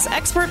betting models,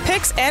 expert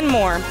picks, and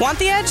more. Want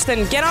the edge?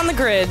 Then get on the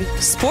grid.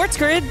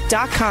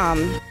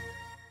 SportsGrid.com.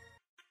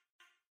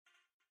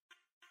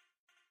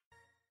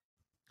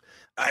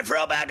 All right,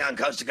 Pharrell back on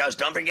Coast to Coast.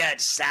 Don't forget,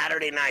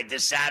 Saturday night,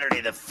 this Saturday,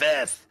 the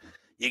 5th,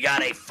 you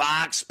got a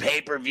Fox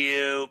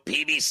pay-per-view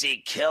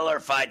PBC killer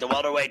fight, the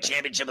welterweight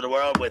championship of the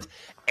world with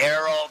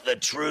Errol the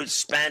Truth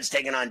Spence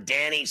taking on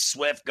Danny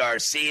Swift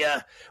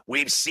Garcia.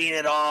 We've seen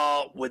it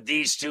all with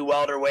these two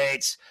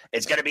welterweights.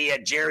 It's going to be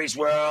at Jerry's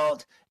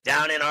World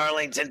down in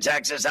Arlington,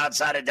 Texas,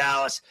 outside of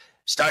Dallas.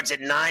 Starts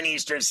at 9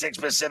 Eastern, 6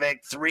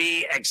 Pacific.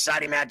 3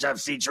 exciting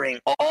matchups featuring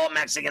all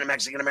Mexican and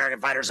Mexican-American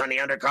fighters on the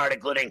undercard,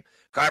 including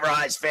Carver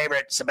High's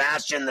favorite,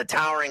 Sebastian the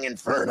Towering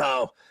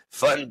Inferno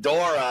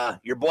Fundora,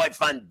 your boy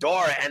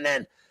Fundora, and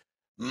then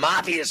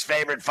Mafia's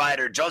favorite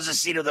fighter,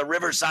 Josecito the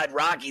Riverside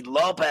Rocky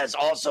Lopez,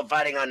 also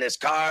fighting on this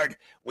card.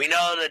 We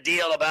know the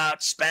deal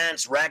about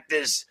Spence, wrecked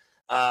his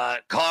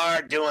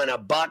card doing a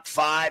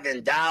 $105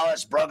 in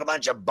Dallas, broke a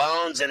bunch of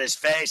bones in his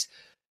face.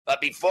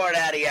 But before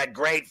that, he had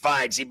great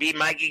fights. He beat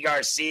Mikey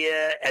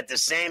Garcia at the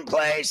same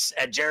place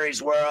at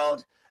Jerry's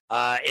World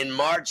in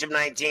March of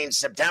 19,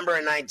 September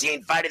of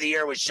 19. Fight of the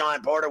year with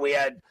Sean Porter. We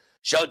had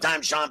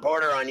Showtime Sean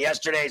Porter on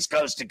yesterday's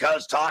Coast to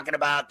Coast talking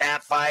about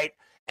that fight.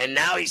 And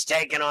now he's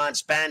taking on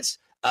Spence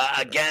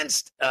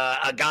against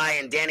a guy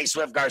in Danny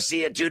Swift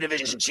Garcia,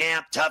 2-division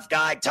champ, tough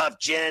guy, tough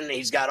chin.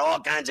 He's got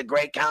all kinds of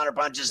great counter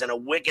punches and a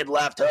wicked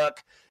left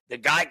hook. The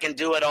guy can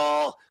do it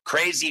all.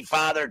 Crazy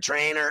father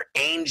trainer,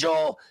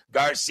 Angel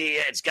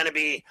Garcia. It's going to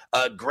be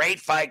a great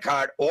fight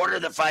card. Order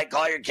the fight.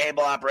 Call your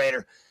cable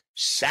operator.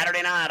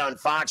 Saturday night on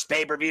Fox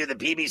pay-per-view, the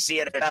PBC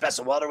at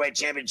the welterweight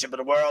championship of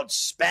the world.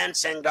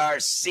 Spence and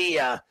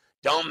Garcia.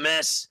 Don't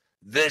miss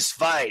this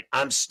fight.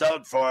 I'm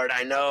stoked for it.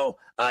 I know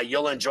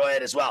you'll enjoy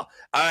it as well.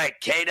 All right,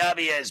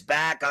 KW is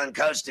back on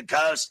Coast to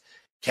Coast.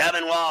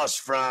 Kevin Walsh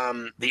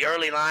from the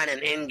Early Line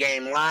and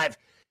In-Game Live.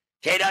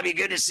 KW,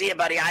 good to see you,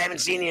 buddy. I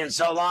haven't seen you in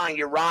so long.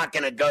 You're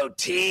rocking a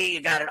goatee.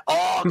 You got it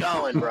all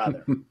going,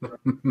 brother.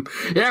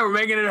 Yeah, we're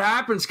making it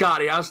happen,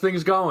 Scotty. How's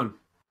things going?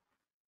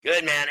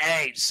 Good, man.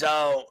 Hey,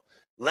 so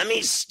let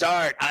me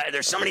start.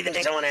 There's so many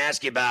things I want to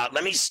ask you about.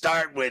 Let me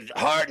start with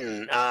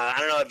Harden. I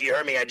don't know if you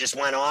heard me. I just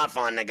went off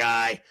on the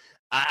guy.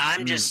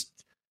 I'm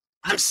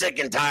sick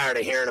and tired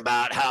of hearing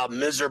about how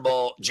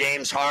miserable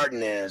James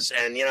Harden is.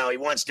 And, you know, he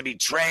wants to be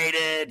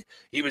traded.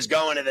 He was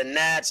going to the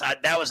Nets.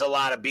 That was a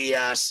lot of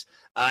BS.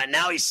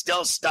 Now he's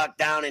still stuck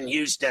down in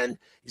Houston.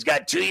 He's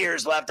got 2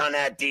 years left on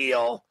that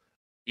deal.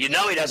 You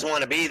know he doesn't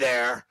want to be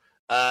there.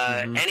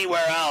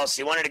 Anywhere else.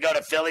 He wanted to go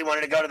to Philly,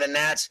 wanted to go to the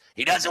Nets.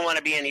 He doesn't want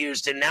to be in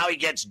Houston. Now he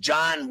gets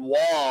John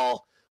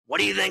Wall. What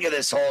do you think of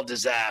this whole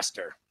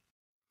disaster?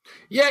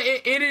 Yeah,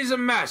 it is a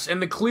mess.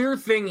 And the clear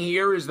thing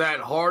here is that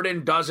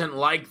Harden doesn't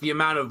like the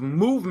amount of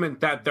movement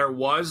that there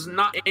was,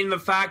 not in the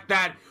fact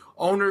that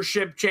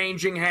ownership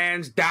changing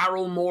hands,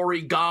 Daryl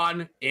Morey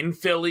gone in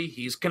Philly.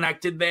 He's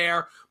connected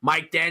there.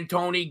 Mike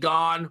D'Antoni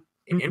gone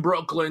in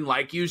Brooklyn,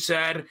 like you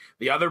said,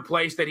 the other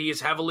place that he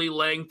is heavily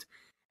linked.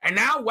 And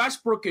now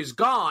Westbrook is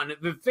gone.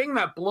 The thing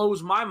that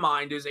blows my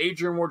mind is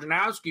Adrian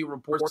Wojnarowski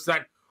reports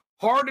that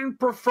Harden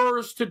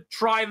prefers to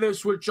try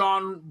this with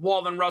John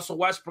Wall than Russell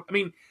Westbrook. I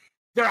mean,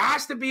 there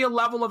has to be a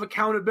level of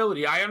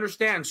accountability. I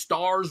understand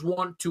stars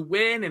want to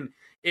win, and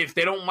if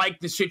they don't like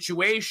the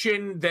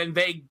situation, then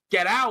they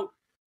get out.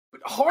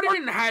 But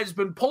Harden has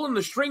been pulling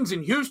the strings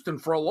in Houston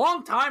for a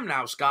long time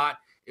now, Scott.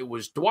 It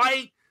was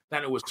Dwight,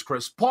 then it was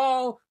Chris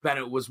Paul, then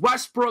it was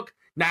Westbrook.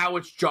 Now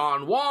it's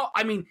John Wall.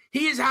 I mean,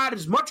 he has had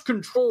as much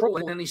control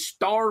as any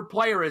star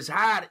player has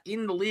had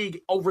in the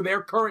league over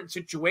their current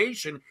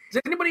situation.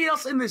 Is anybody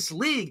else in this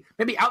league,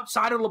 maybe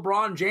outside of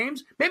LeBron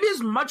James, maybe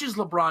as much as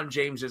LeBron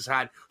James has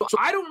had? So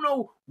I don't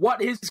know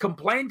what his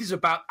complaint is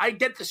about. I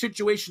get the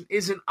situation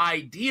isn't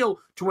ideal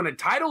to win a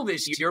title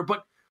this year,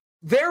 but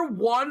they're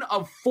one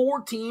of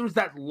 4 teams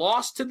that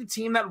lost to the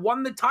team that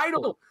won the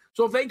title.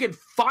 So if they could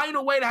find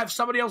a way to have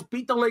somebody else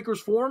beat the Lakers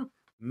for him,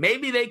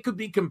 maybe they could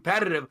be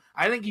competitive.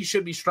 I think he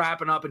should be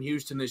strapping up in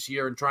Houston this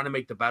year and trying to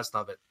make the best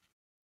of it.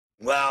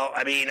 Well,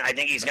 I mean, I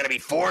think he's going to be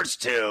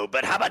forced to.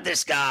 But how about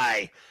this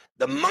guy?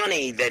 The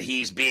money that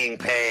he's being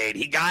paid,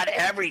 he got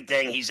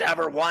everything he's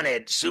ever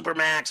wanted.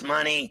 Supermax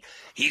money.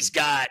 He's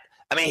got,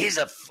 I mean, he's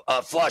a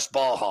flush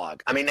ball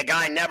hog. I mean, the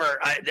guy never,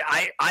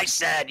 I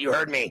said, you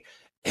heard me,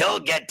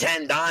 he'll get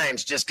 10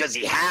 dimes just because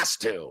he has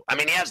to. I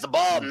mean, he has the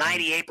ball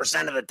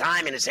 98% of the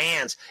time in his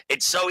hands.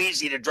 It's so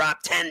easy to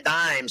drop 10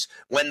 dimes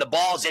when the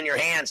ball's in your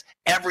hands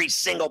every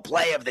single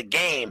play of the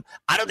game.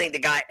 I don't think the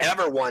guy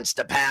ever wants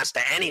to pass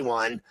to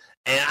anyone,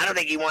 and I don't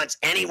think he wants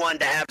anyone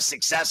to have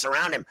success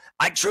around him.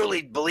 I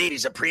truly believe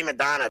he's a prima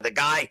donna. The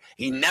guy,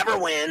 he never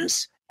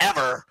wins,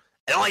 ever.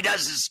 And all he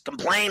does is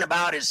complain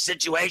about his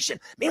situation.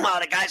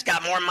 Meanwhile, the guy's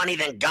got more money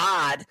than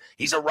God.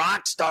 He's a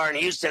rock star in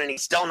Houston, and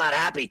he's still not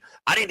happy.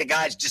 I think the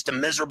guy's just a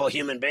miserable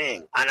human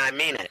being, and I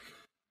mean it.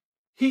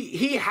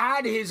 He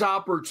had his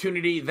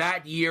opportunity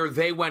that year.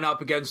 They went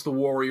up against the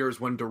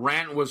Warriors when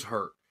Durant was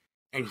hurt,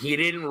 and he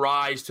didn't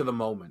rise to the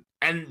moment.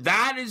 And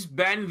that has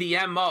been the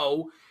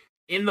MO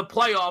in the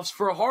playoffs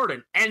for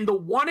Harden. And the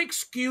one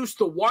excuse,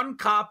 the one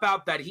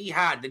cop-out that he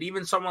had, that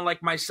even someone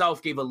like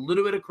myself gave a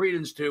little bit of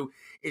credence to,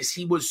 is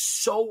he was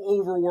so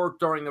overworked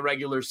during the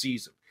regular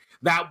season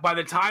that by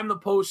the time the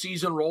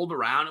postseason rolled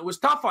around, it was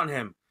tough on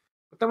him.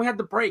 But then we had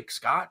the break,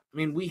 Scott. I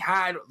mean, we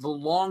had the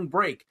long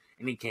break,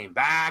 and he came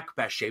back,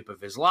 best shape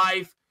of his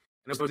life.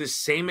 And it was the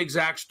same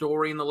exact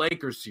story in the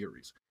Lakers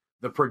series.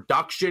 The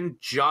production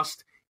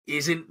just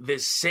isn't the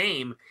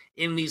same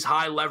in these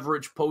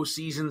high-leverage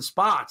postseason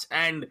spots.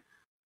 And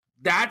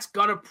that's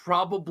going to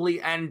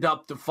probably end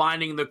up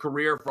defining the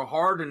career for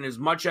Harden as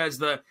much as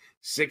the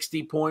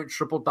 60-point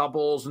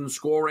triple-doubles and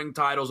scoring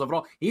titles of it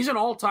all. He's an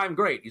all-time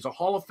great. He's a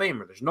Hall of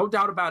Famer. There's no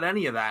doubt about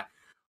any of that.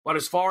 But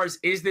as far as,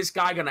 is this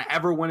guy going to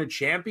ever win a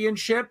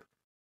championship?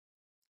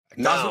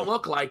 It doesn't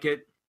look like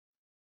it.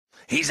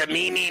 He's a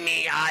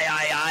me,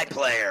 I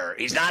player.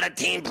 He's not a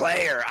team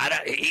player.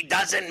 He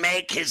doesn't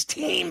make his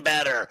team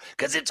better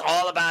because it's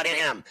all about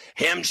him.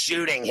 Him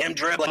shooting, him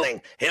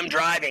dribbling, him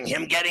driving,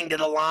 him getting to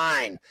the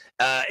line.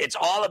 It's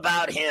all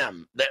about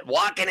him.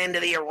 Walking into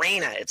the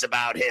arena, it's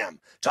about him.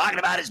 Talking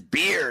about his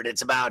beard,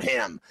 it's about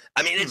him.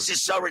 I mean, it's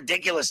just so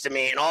ridiculous to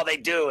me, and all they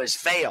do is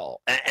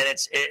fail. And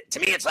to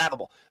me, it's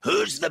laughable.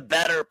 Who's the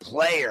better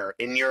player,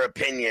 in your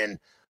opinion,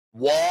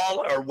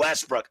 Wall or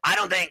Westbrook? I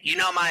don't think, you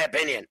know my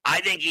opinion.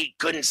 I think he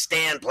couldn't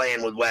stand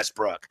playing with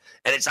Westbrook.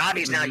 And it's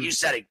obvious now, you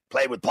said he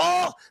played with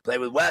Paul, played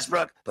with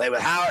Westbrook, played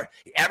with Howard.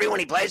 Everyone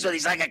he plays with,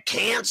 he's like a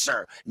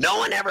cancer. No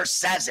one ever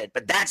says it,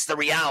 but that's the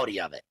reality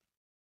of it.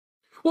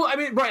 Well, I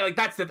mean, right,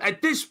 like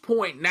at this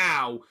point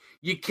now,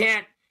 you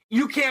can't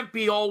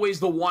be always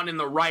the one in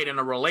the right in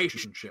a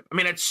relationship. I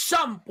mean, at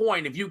some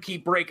point, if you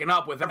keep breaking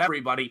up with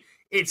everybody,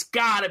 it's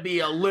got to be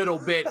a little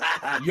bit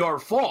your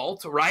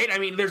fault, right? I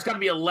mean, there's got to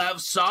be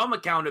some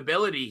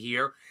accountability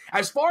here.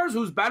 As far as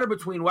who's better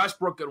between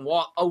Westbrook and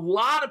Wall, a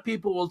lot of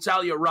people will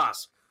tell you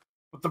Russ.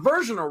 But the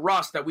version of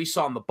Russ that we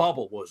saw in the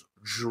bubble was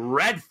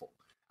dreadful.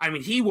 I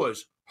mean, he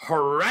was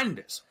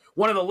horrendous.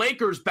 One of the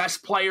Lakers'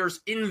 best players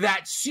in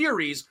that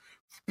series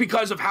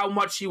because of how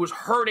much he was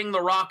hurting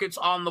the Rockets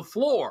on the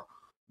floor.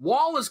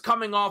 Wall is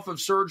coming off of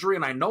surgery,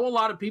 and I know a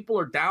lot of people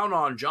are down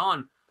on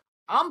John.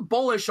 I'm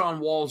bullish on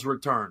Wall's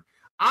return.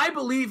 I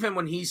believe him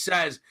when he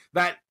says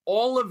that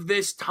all of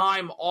this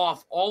time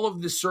off, all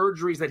of the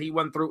surgeries that he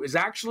went through is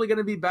actually going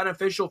to be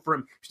beneficial for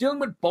him. He's dealing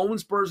with bone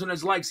spurs in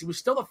his legs. He was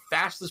still the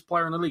fastest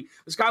player in the league.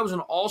 This guy was an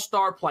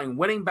all-star playing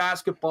winning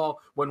basketball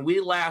when we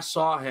last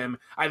saw him.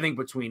 I think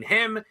between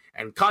him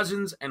and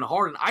Cousins and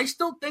Harden, I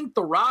still think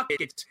the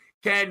Rockets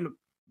can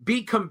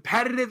be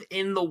competitive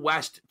in the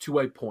West to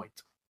a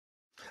point?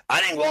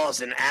 I think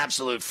Wall's an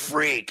absolute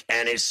freak,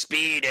 and his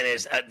speed and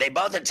his they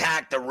both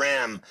attack the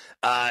rim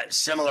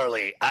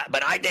similarly.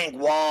 But I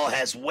think Wall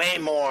has way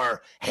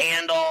more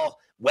handle,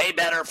 way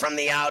better from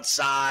the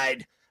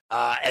outside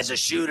as a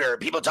shooter.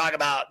 People talk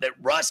about that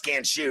Russ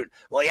can't shoot.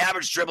 Well, he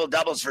averaged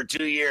triple-doubles for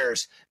 2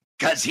 years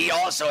because he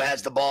also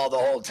has the ball the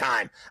whole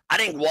time. I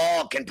think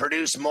Wall can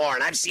produce more,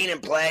 and I've seen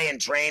him play in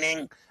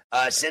training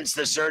since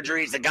the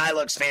surgeries. The guy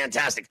looks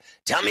fantastic.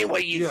 Tell me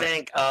what you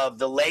think of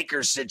the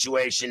Lakers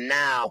situation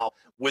now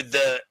with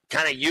the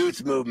kind of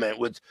youth movement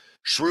with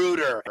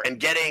Schroeder and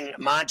getting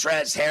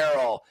Montrezl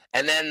Harrell,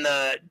 and then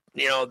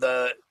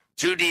the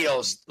two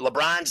deals,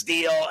 LeBron's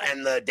deal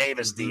and the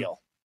Davis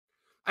deal.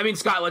 I mean,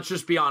 Scott, let's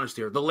just be honest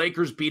here. The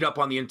Lakers beat up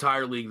on the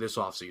entire league this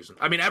offseason.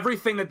 I mean,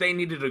 everything that they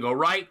needed to go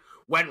right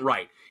went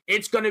right.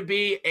 It's going to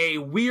be a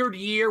weird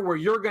year where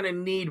you're going to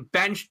need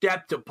bench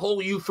depth to pull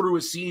you through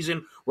a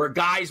season where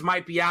guys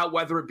might be out,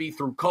 whether it be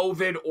through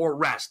COVID or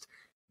rest.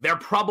 They're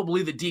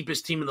probably the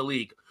deepest team in the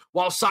league,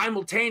 while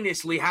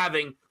simultaneously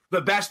having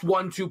the best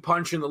 1-2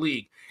 punch in the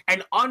league.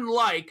 And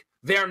unlike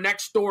their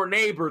next-door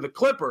neighbor, the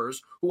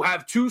Clippers, who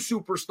have two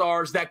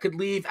superstars that could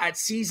leave at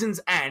season's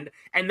end,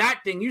 and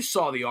that thing, you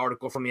saw the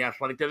article from The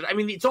Athletic. I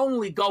mean, it's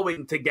only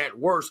going to get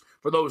worse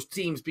for those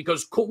teams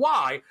because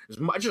Kawhi, as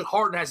much as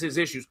Harden has his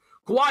issues,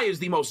 Kawhi is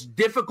the most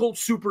difficult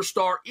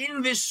superstar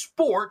in this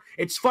sport.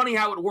 It's funny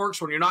how it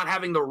works when you're not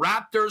having the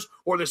Raptors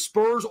or the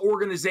Spurs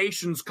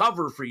organizations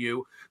cover for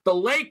you. The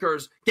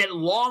Lakers get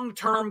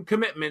long-term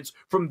commitments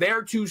from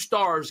their two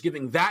stars,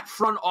 giving that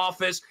front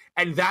office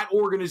and that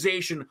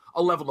organization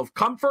a level of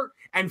comfort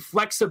and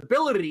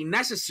flexibility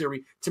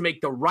necessary to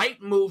make the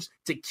right moves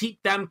to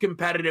keep them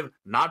competitive,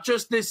 not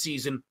just this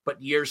season,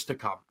 but years to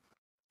come.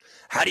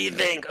 How do you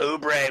think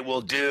Oubre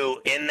will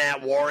do in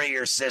that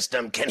Warrior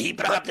system? Can he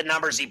put up the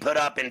numbers he put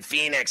up in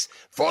Phoenix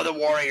for the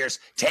Warriors,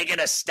 take it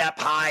a step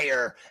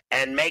higher,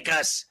 and make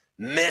us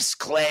miss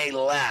Clay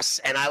less?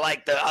 And I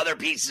like the other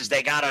pieces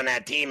they got on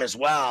that team as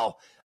well.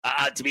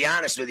 To be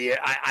honest with you,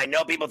 I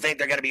know people think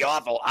they're going to be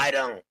awful. I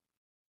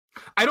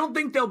don't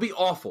think they'll be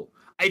awful.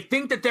 I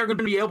think that they're going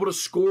to be able to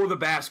score the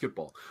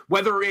basketball.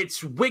 Whether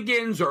it's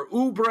Wiggins or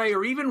Oubre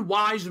or even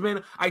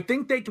Wiseman, I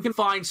think they can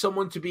find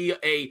someone to be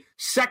a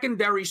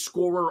secondary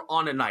scorer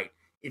on a night.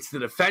 It's the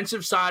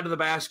defensive side of the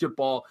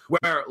basketball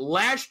where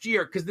last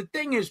year, because the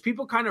thing is,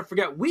 people kind of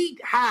forget, we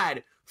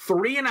had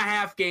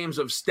 3.5 games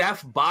of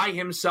Steph by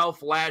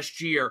himself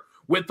last year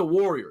with the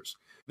Warriors.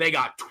 They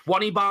got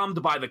 20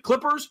 bombed by the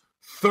Clippers,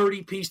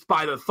 30-pieced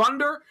by the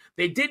Thunder.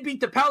 They did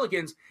beat the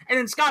Pelicans. And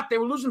then, Scott, they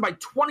were losing by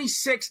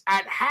 26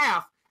 at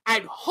half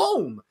at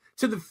home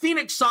to the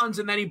Phoenix Suns,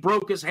 and then he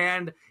broke his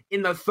hand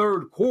in the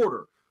third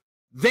quarter.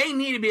 They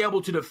need to be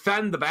able to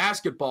defend the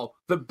basketball.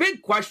 The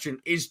big question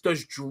is,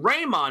 does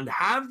Draymond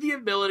have the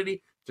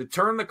ability to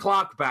turn the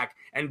clock back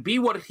and be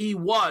what he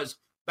was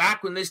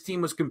back when this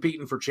team was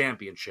competing for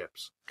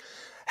championships?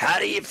 How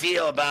do you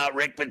feel about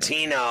Rick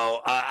Pitino?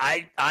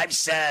 I've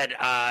said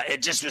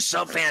it just was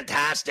so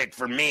fantastic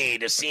for me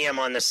to see him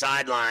on the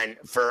sideline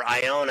for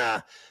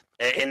Iona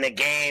in the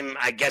game.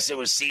 I guess it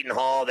was Seton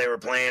Hall they were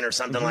playing or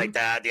something like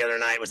that the other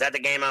night. Was that the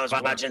game I was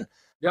watching?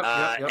 Yep.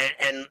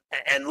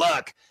 And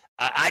look,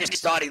 I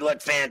just thought he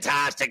looked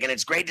fantastic, and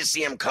it's great to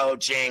see him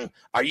coaching.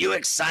 Are you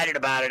excited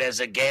about it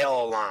as a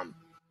Gale alum?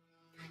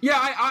 Yeah,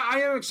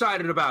 I am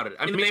excited about it.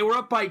 I mean, they were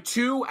up by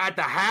 2 at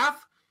the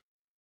half.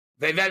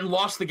 They then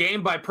lost the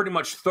game by pretty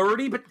much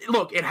 30, but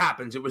look, it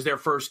happens. It was their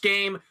first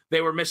game. They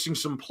were missing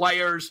some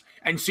players,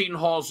 and Seton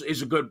Hall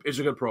is a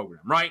good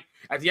program, right?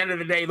 At the end of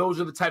the day,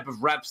 those are the type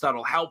of reps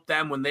that'll help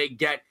them when they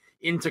get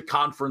into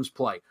conference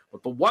play.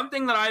 But the one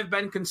thing that I've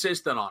been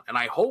consistent on, and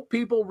I hope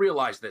people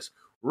realize this,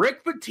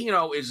 Rick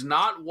Pitino is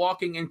not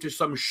walking into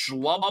some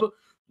schlub,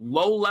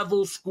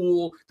 low-level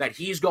school that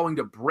he's going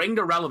to bring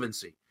to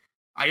relevancy.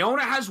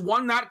 Iona has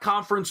won that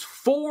conference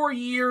 4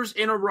 years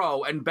in a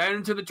row and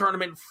been to the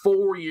tournament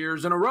 4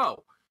 years in a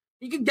row.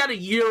 He could get a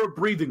year of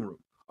breathing room.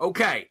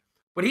 Okay.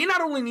 But he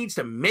not only needs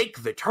to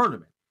make the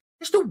tournament,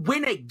 he has to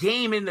win a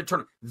game in the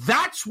tournament.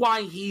 That's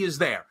why he is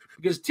there.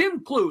 Because Tim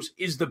Cluse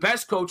is the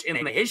best coach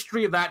in the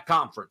history of that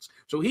conference.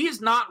 So he is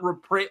not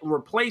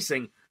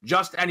replacing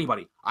just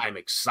anybody. I'm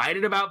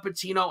excited about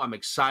Pitino. I'm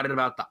excited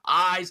about the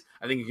eyes.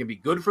 I think it can be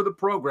good for the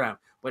program.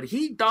 But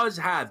he does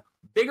have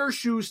bigger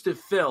shoes to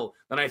fill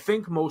than I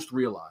think most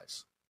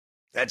realize.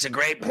 That's a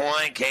great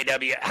point,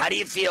 KW. How do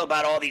you feel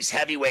about all these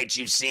heavyweights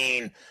you've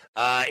seen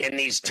in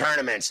these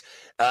tournaments?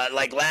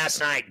 Like last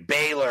night,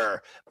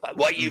 Baylor,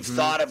 what you've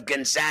thought of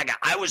Gonzaga.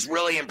 I was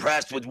really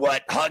impressed with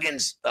what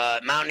Huggins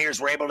Mountaineers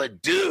were able to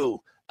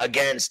do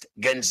against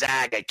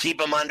Gonzaga, keep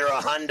them under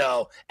a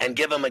hundo and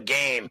give them a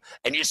game.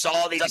 And you saw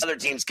all these other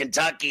teams,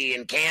 Kentucky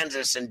and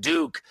Kansas and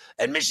Duke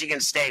and Michigan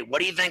State. What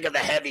do you think of the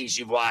heavies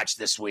you've watched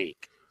this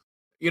week?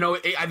 You know,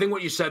 I think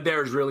what you said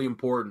there is really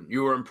important.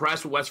 You were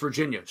impressed with West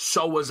Virginia.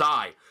 So was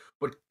I.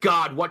 But,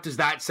 God, what does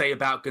that say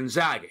about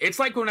Gonzaga? It's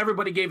like when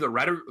everybody gave the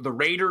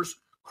Raiders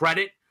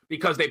credit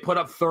because they put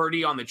up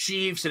 30 on the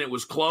Chiefs and it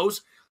was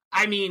close.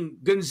 I mean,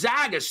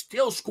 Gonzaga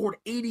still scored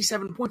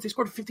 87 points. They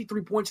scored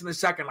 53 points in the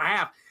second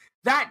half.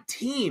 That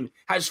team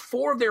has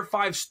 4 of their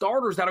 5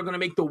 starters that are going to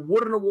make the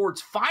Wooden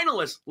Awards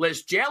finalist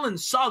list. Jalen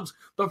Suggs,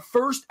 the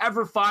first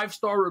ever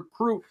 5-star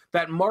recruit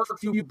that Mark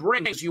Few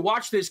brings. You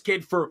watch this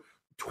kid for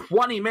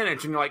 20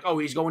 minutes and you're like, oh,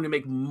 he's going to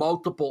make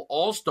multiple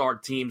all-star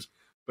teams.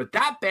 But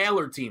that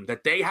Baylor team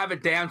that they have a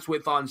dance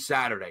with on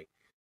Saturday,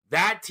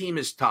 that team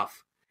is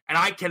tough. And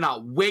I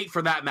cannot wait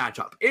for that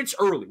matchup. It's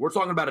early. We're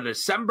talking about a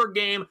December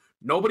game.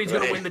 Nobody's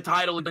going to win the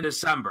title in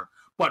December.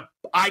 But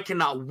I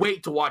cannot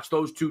wait to watch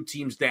those two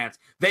teams dance.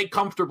 They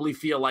comfortably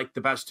feel like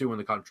the best 2 in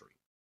the country.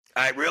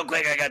 All right, real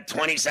quick, I got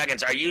 20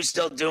 seconds. Are you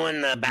still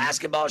doing the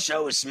basketball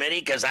show with Smitty?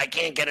 Because I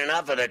can't get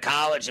enough of the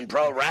college and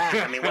pro rap.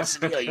 I mean, what's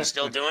the deal? You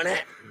still doing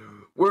it?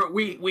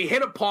 We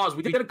hit a pause.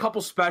 We did a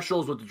couple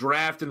specials with the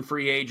draft and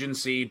free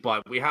agency,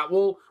 but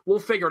we'll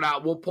figure it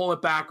out. We'll pull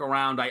it back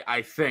around,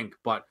 I think.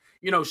 But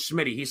you know,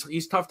 Smitty,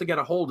 he's tough to get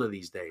a hold of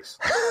these days.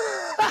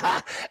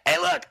 Hey,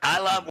 look, I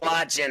love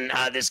watching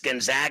this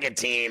Gonzaga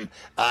team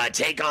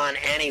take on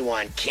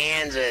anyone.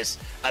 Kansas,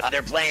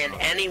 they're playing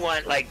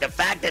anyone. Like, the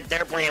fact that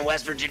they're playing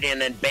West Virginia and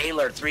then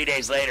Baylor 3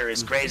 days later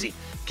is crazy.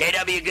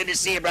 KW, good to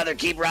see you, brother.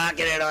 Keep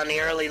rocking it on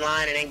the early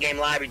line and in-game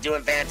live. You're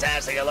doing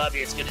fantastic. I love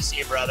you. It's good to see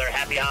you, brother.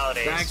 Happy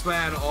holidays. Thanks,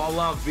 man. All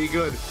love. Be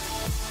good.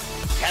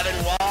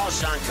 Kevin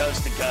Walsh on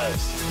Coast to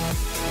Coast.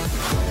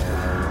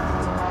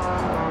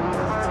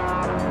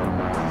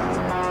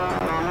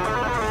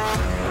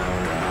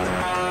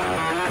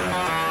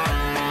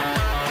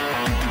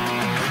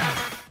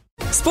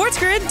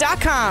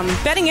 SportsGrid.com.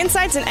 Betting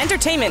insights and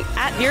entertainment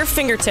at your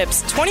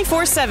fingertips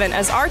 24/7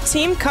 as our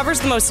team covers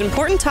the most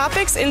important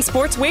topics in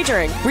sports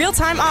wagering.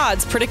 Real-time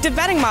odds, predictive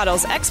betting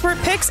models, expert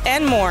picks,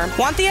 and more.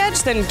 Want the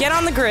edge? Then get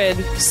on the grid.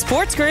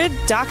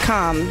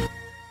 SportsGrid.com.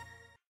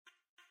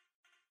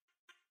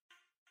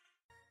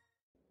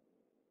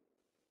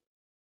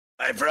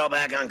 All right, Ferrell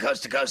back on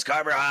Coast to Coast.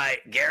 Carver High.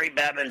 Gary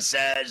Bettman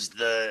says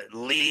the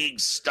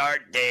league's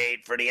start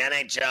date for the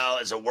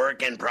NHL is a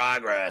work in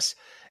progress.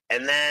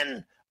 And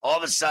then all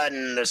of a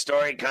sudden, the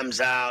story comes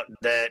out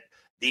that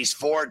these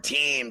 4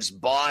 teams,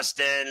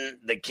 Boston,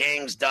 the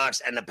Kings,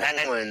 Ducks, and the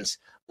Penguins,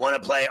 want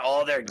to play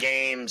all their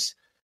games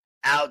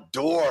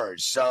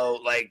outdoors. So,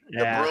 like,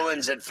 the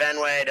Bruins at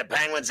Fenway, the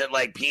Penguins at,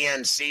 like,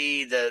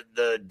 PNC,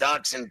 the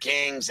Ducks and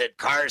Kings at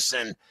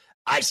Carson.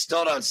 I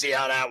still don't see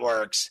how that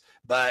works.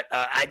 But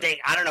I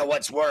don't know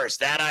what's worse,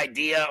 that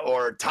idea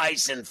or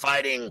Tyson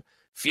fighting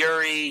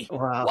Fury,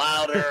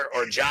 Wilder,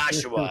 or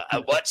Joshua.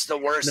 What's the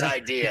worst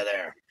idea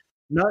there?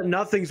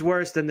 Nothing's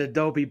worse than the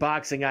dopey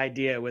boxing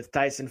idea with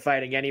Tyson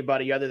fighting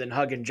anybody other than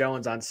Huggin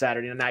Jones on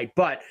Saturday night.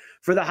 But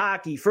for the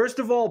hockey, first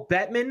of all,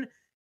 Bettman,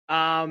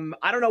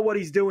 I don't know what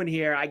he's doing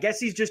here. I guess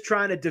he's just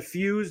trying to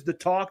diffuse the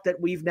talk that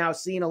we've now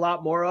seen a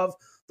lot more of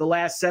the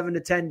last 7 to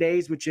 10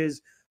 days, which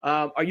is,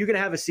 are you going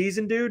to have a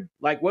season, dude?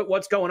 Like,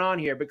 what's going on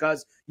here?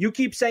 Because you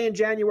keep saying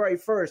January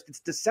 1st.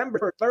 It's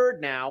December 3rd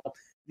now.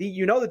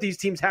 You know that these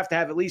teams have to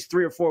have at least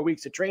 3 or 4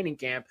 weeks of training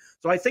camp.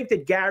 So I think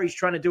that Gary's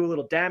trying to do a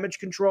little damage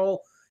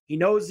control. He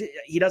knows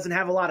he doesn't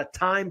have a lot of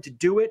time to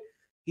do it.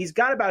 He's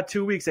got about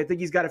 2 weeks. I think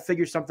he's got to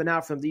figure something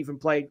out for him to even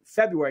play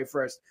February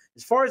 1st.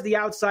 As far as the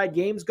outside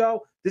games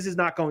go, this is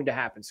not going to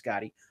happen,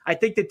 Scotty. I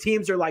think the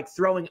teams are like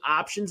throwing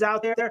options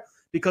out there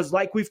because,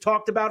 like we've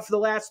talked about for the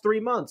last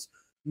 3 months,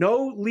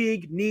 no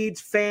league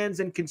needs fans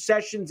and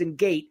concessions and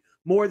gate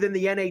more than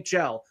the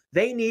NHL.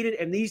 They need it,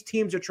 and these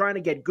teams are trying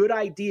to get good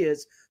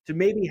ideas to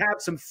maybe have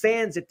some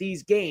fans at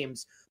these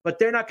games, but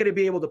they're not going to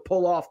be able to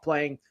pull off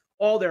playing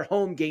all their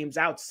home games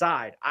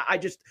outside.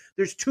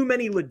 There's too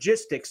many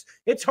logistics.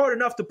 It's hard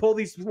enough to pull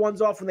these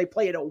ones off when they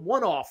play it a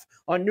one-off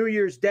on New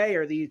Year's Day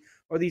or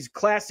these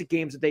classic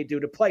games that they do.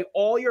 To play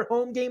all your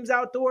home games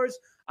outdoors,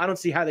 I don't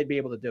see how they'd be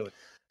able to do it.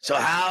 So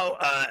how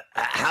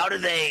do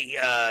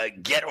they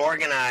get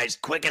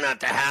organized quick enough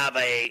to have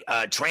a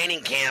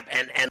training camp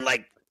and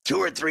like 2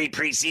 or 3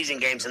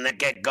 preseason games and then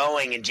get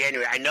going in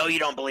January? I know you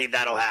don't believe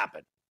that'll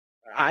happen.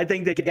 I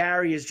think that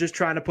Gary is just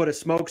trying to put a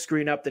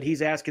smokescreen up that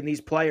he's asking these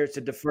players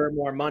to defer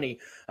more money.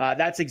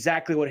 That's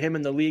exactly what him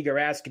and the league are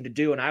asking to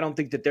do, and I don't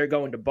think that they're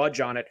going to budge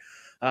on it.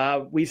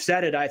 We've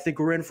said it. I think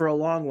we're in for a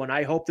long one.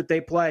 I hope that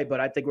they play, but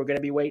I think we're going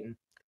to be waiting.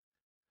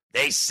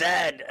 They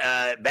said,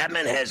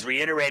 Bettman has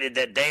reiterated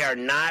that they are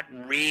not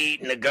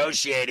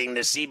renegotiating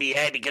the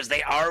CBA because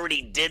they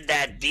already did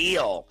that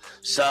deal.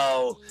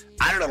 So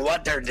I don't know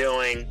what they're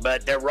doing,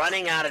 but they're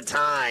running out of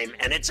time,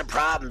 and it's a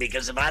problem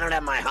because if I don't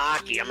have my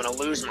hockey, I'm going to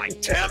lose my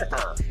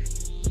temper.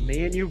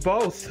 Me and you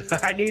both.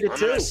 I need it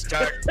too. I'm going to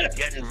start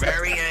getting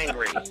very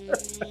angry.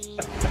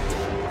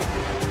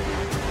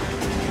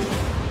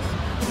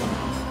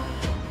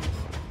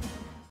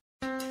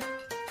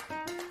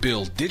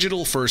 Build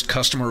digital-first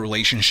customer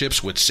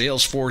relationships with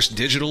Salesforce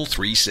Digital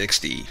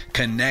 360.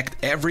 Connect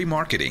every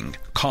marketing,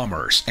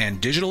 commerce,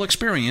 and digital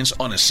experience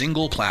on a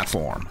single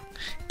platform.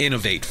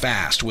 Innovate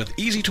fast with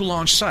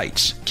easy-to-launch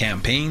sites,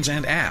 campaigns,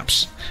 and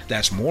apps.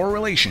 That's more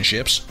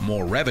relationships,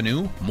 more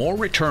revenue, more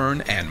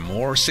return, and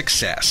more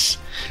success.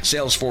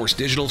 Salesforce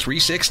Digital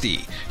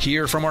 360.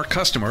 Hear from our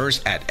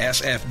customers at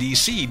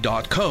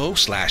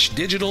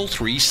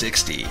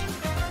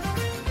sfdc.co/digital360.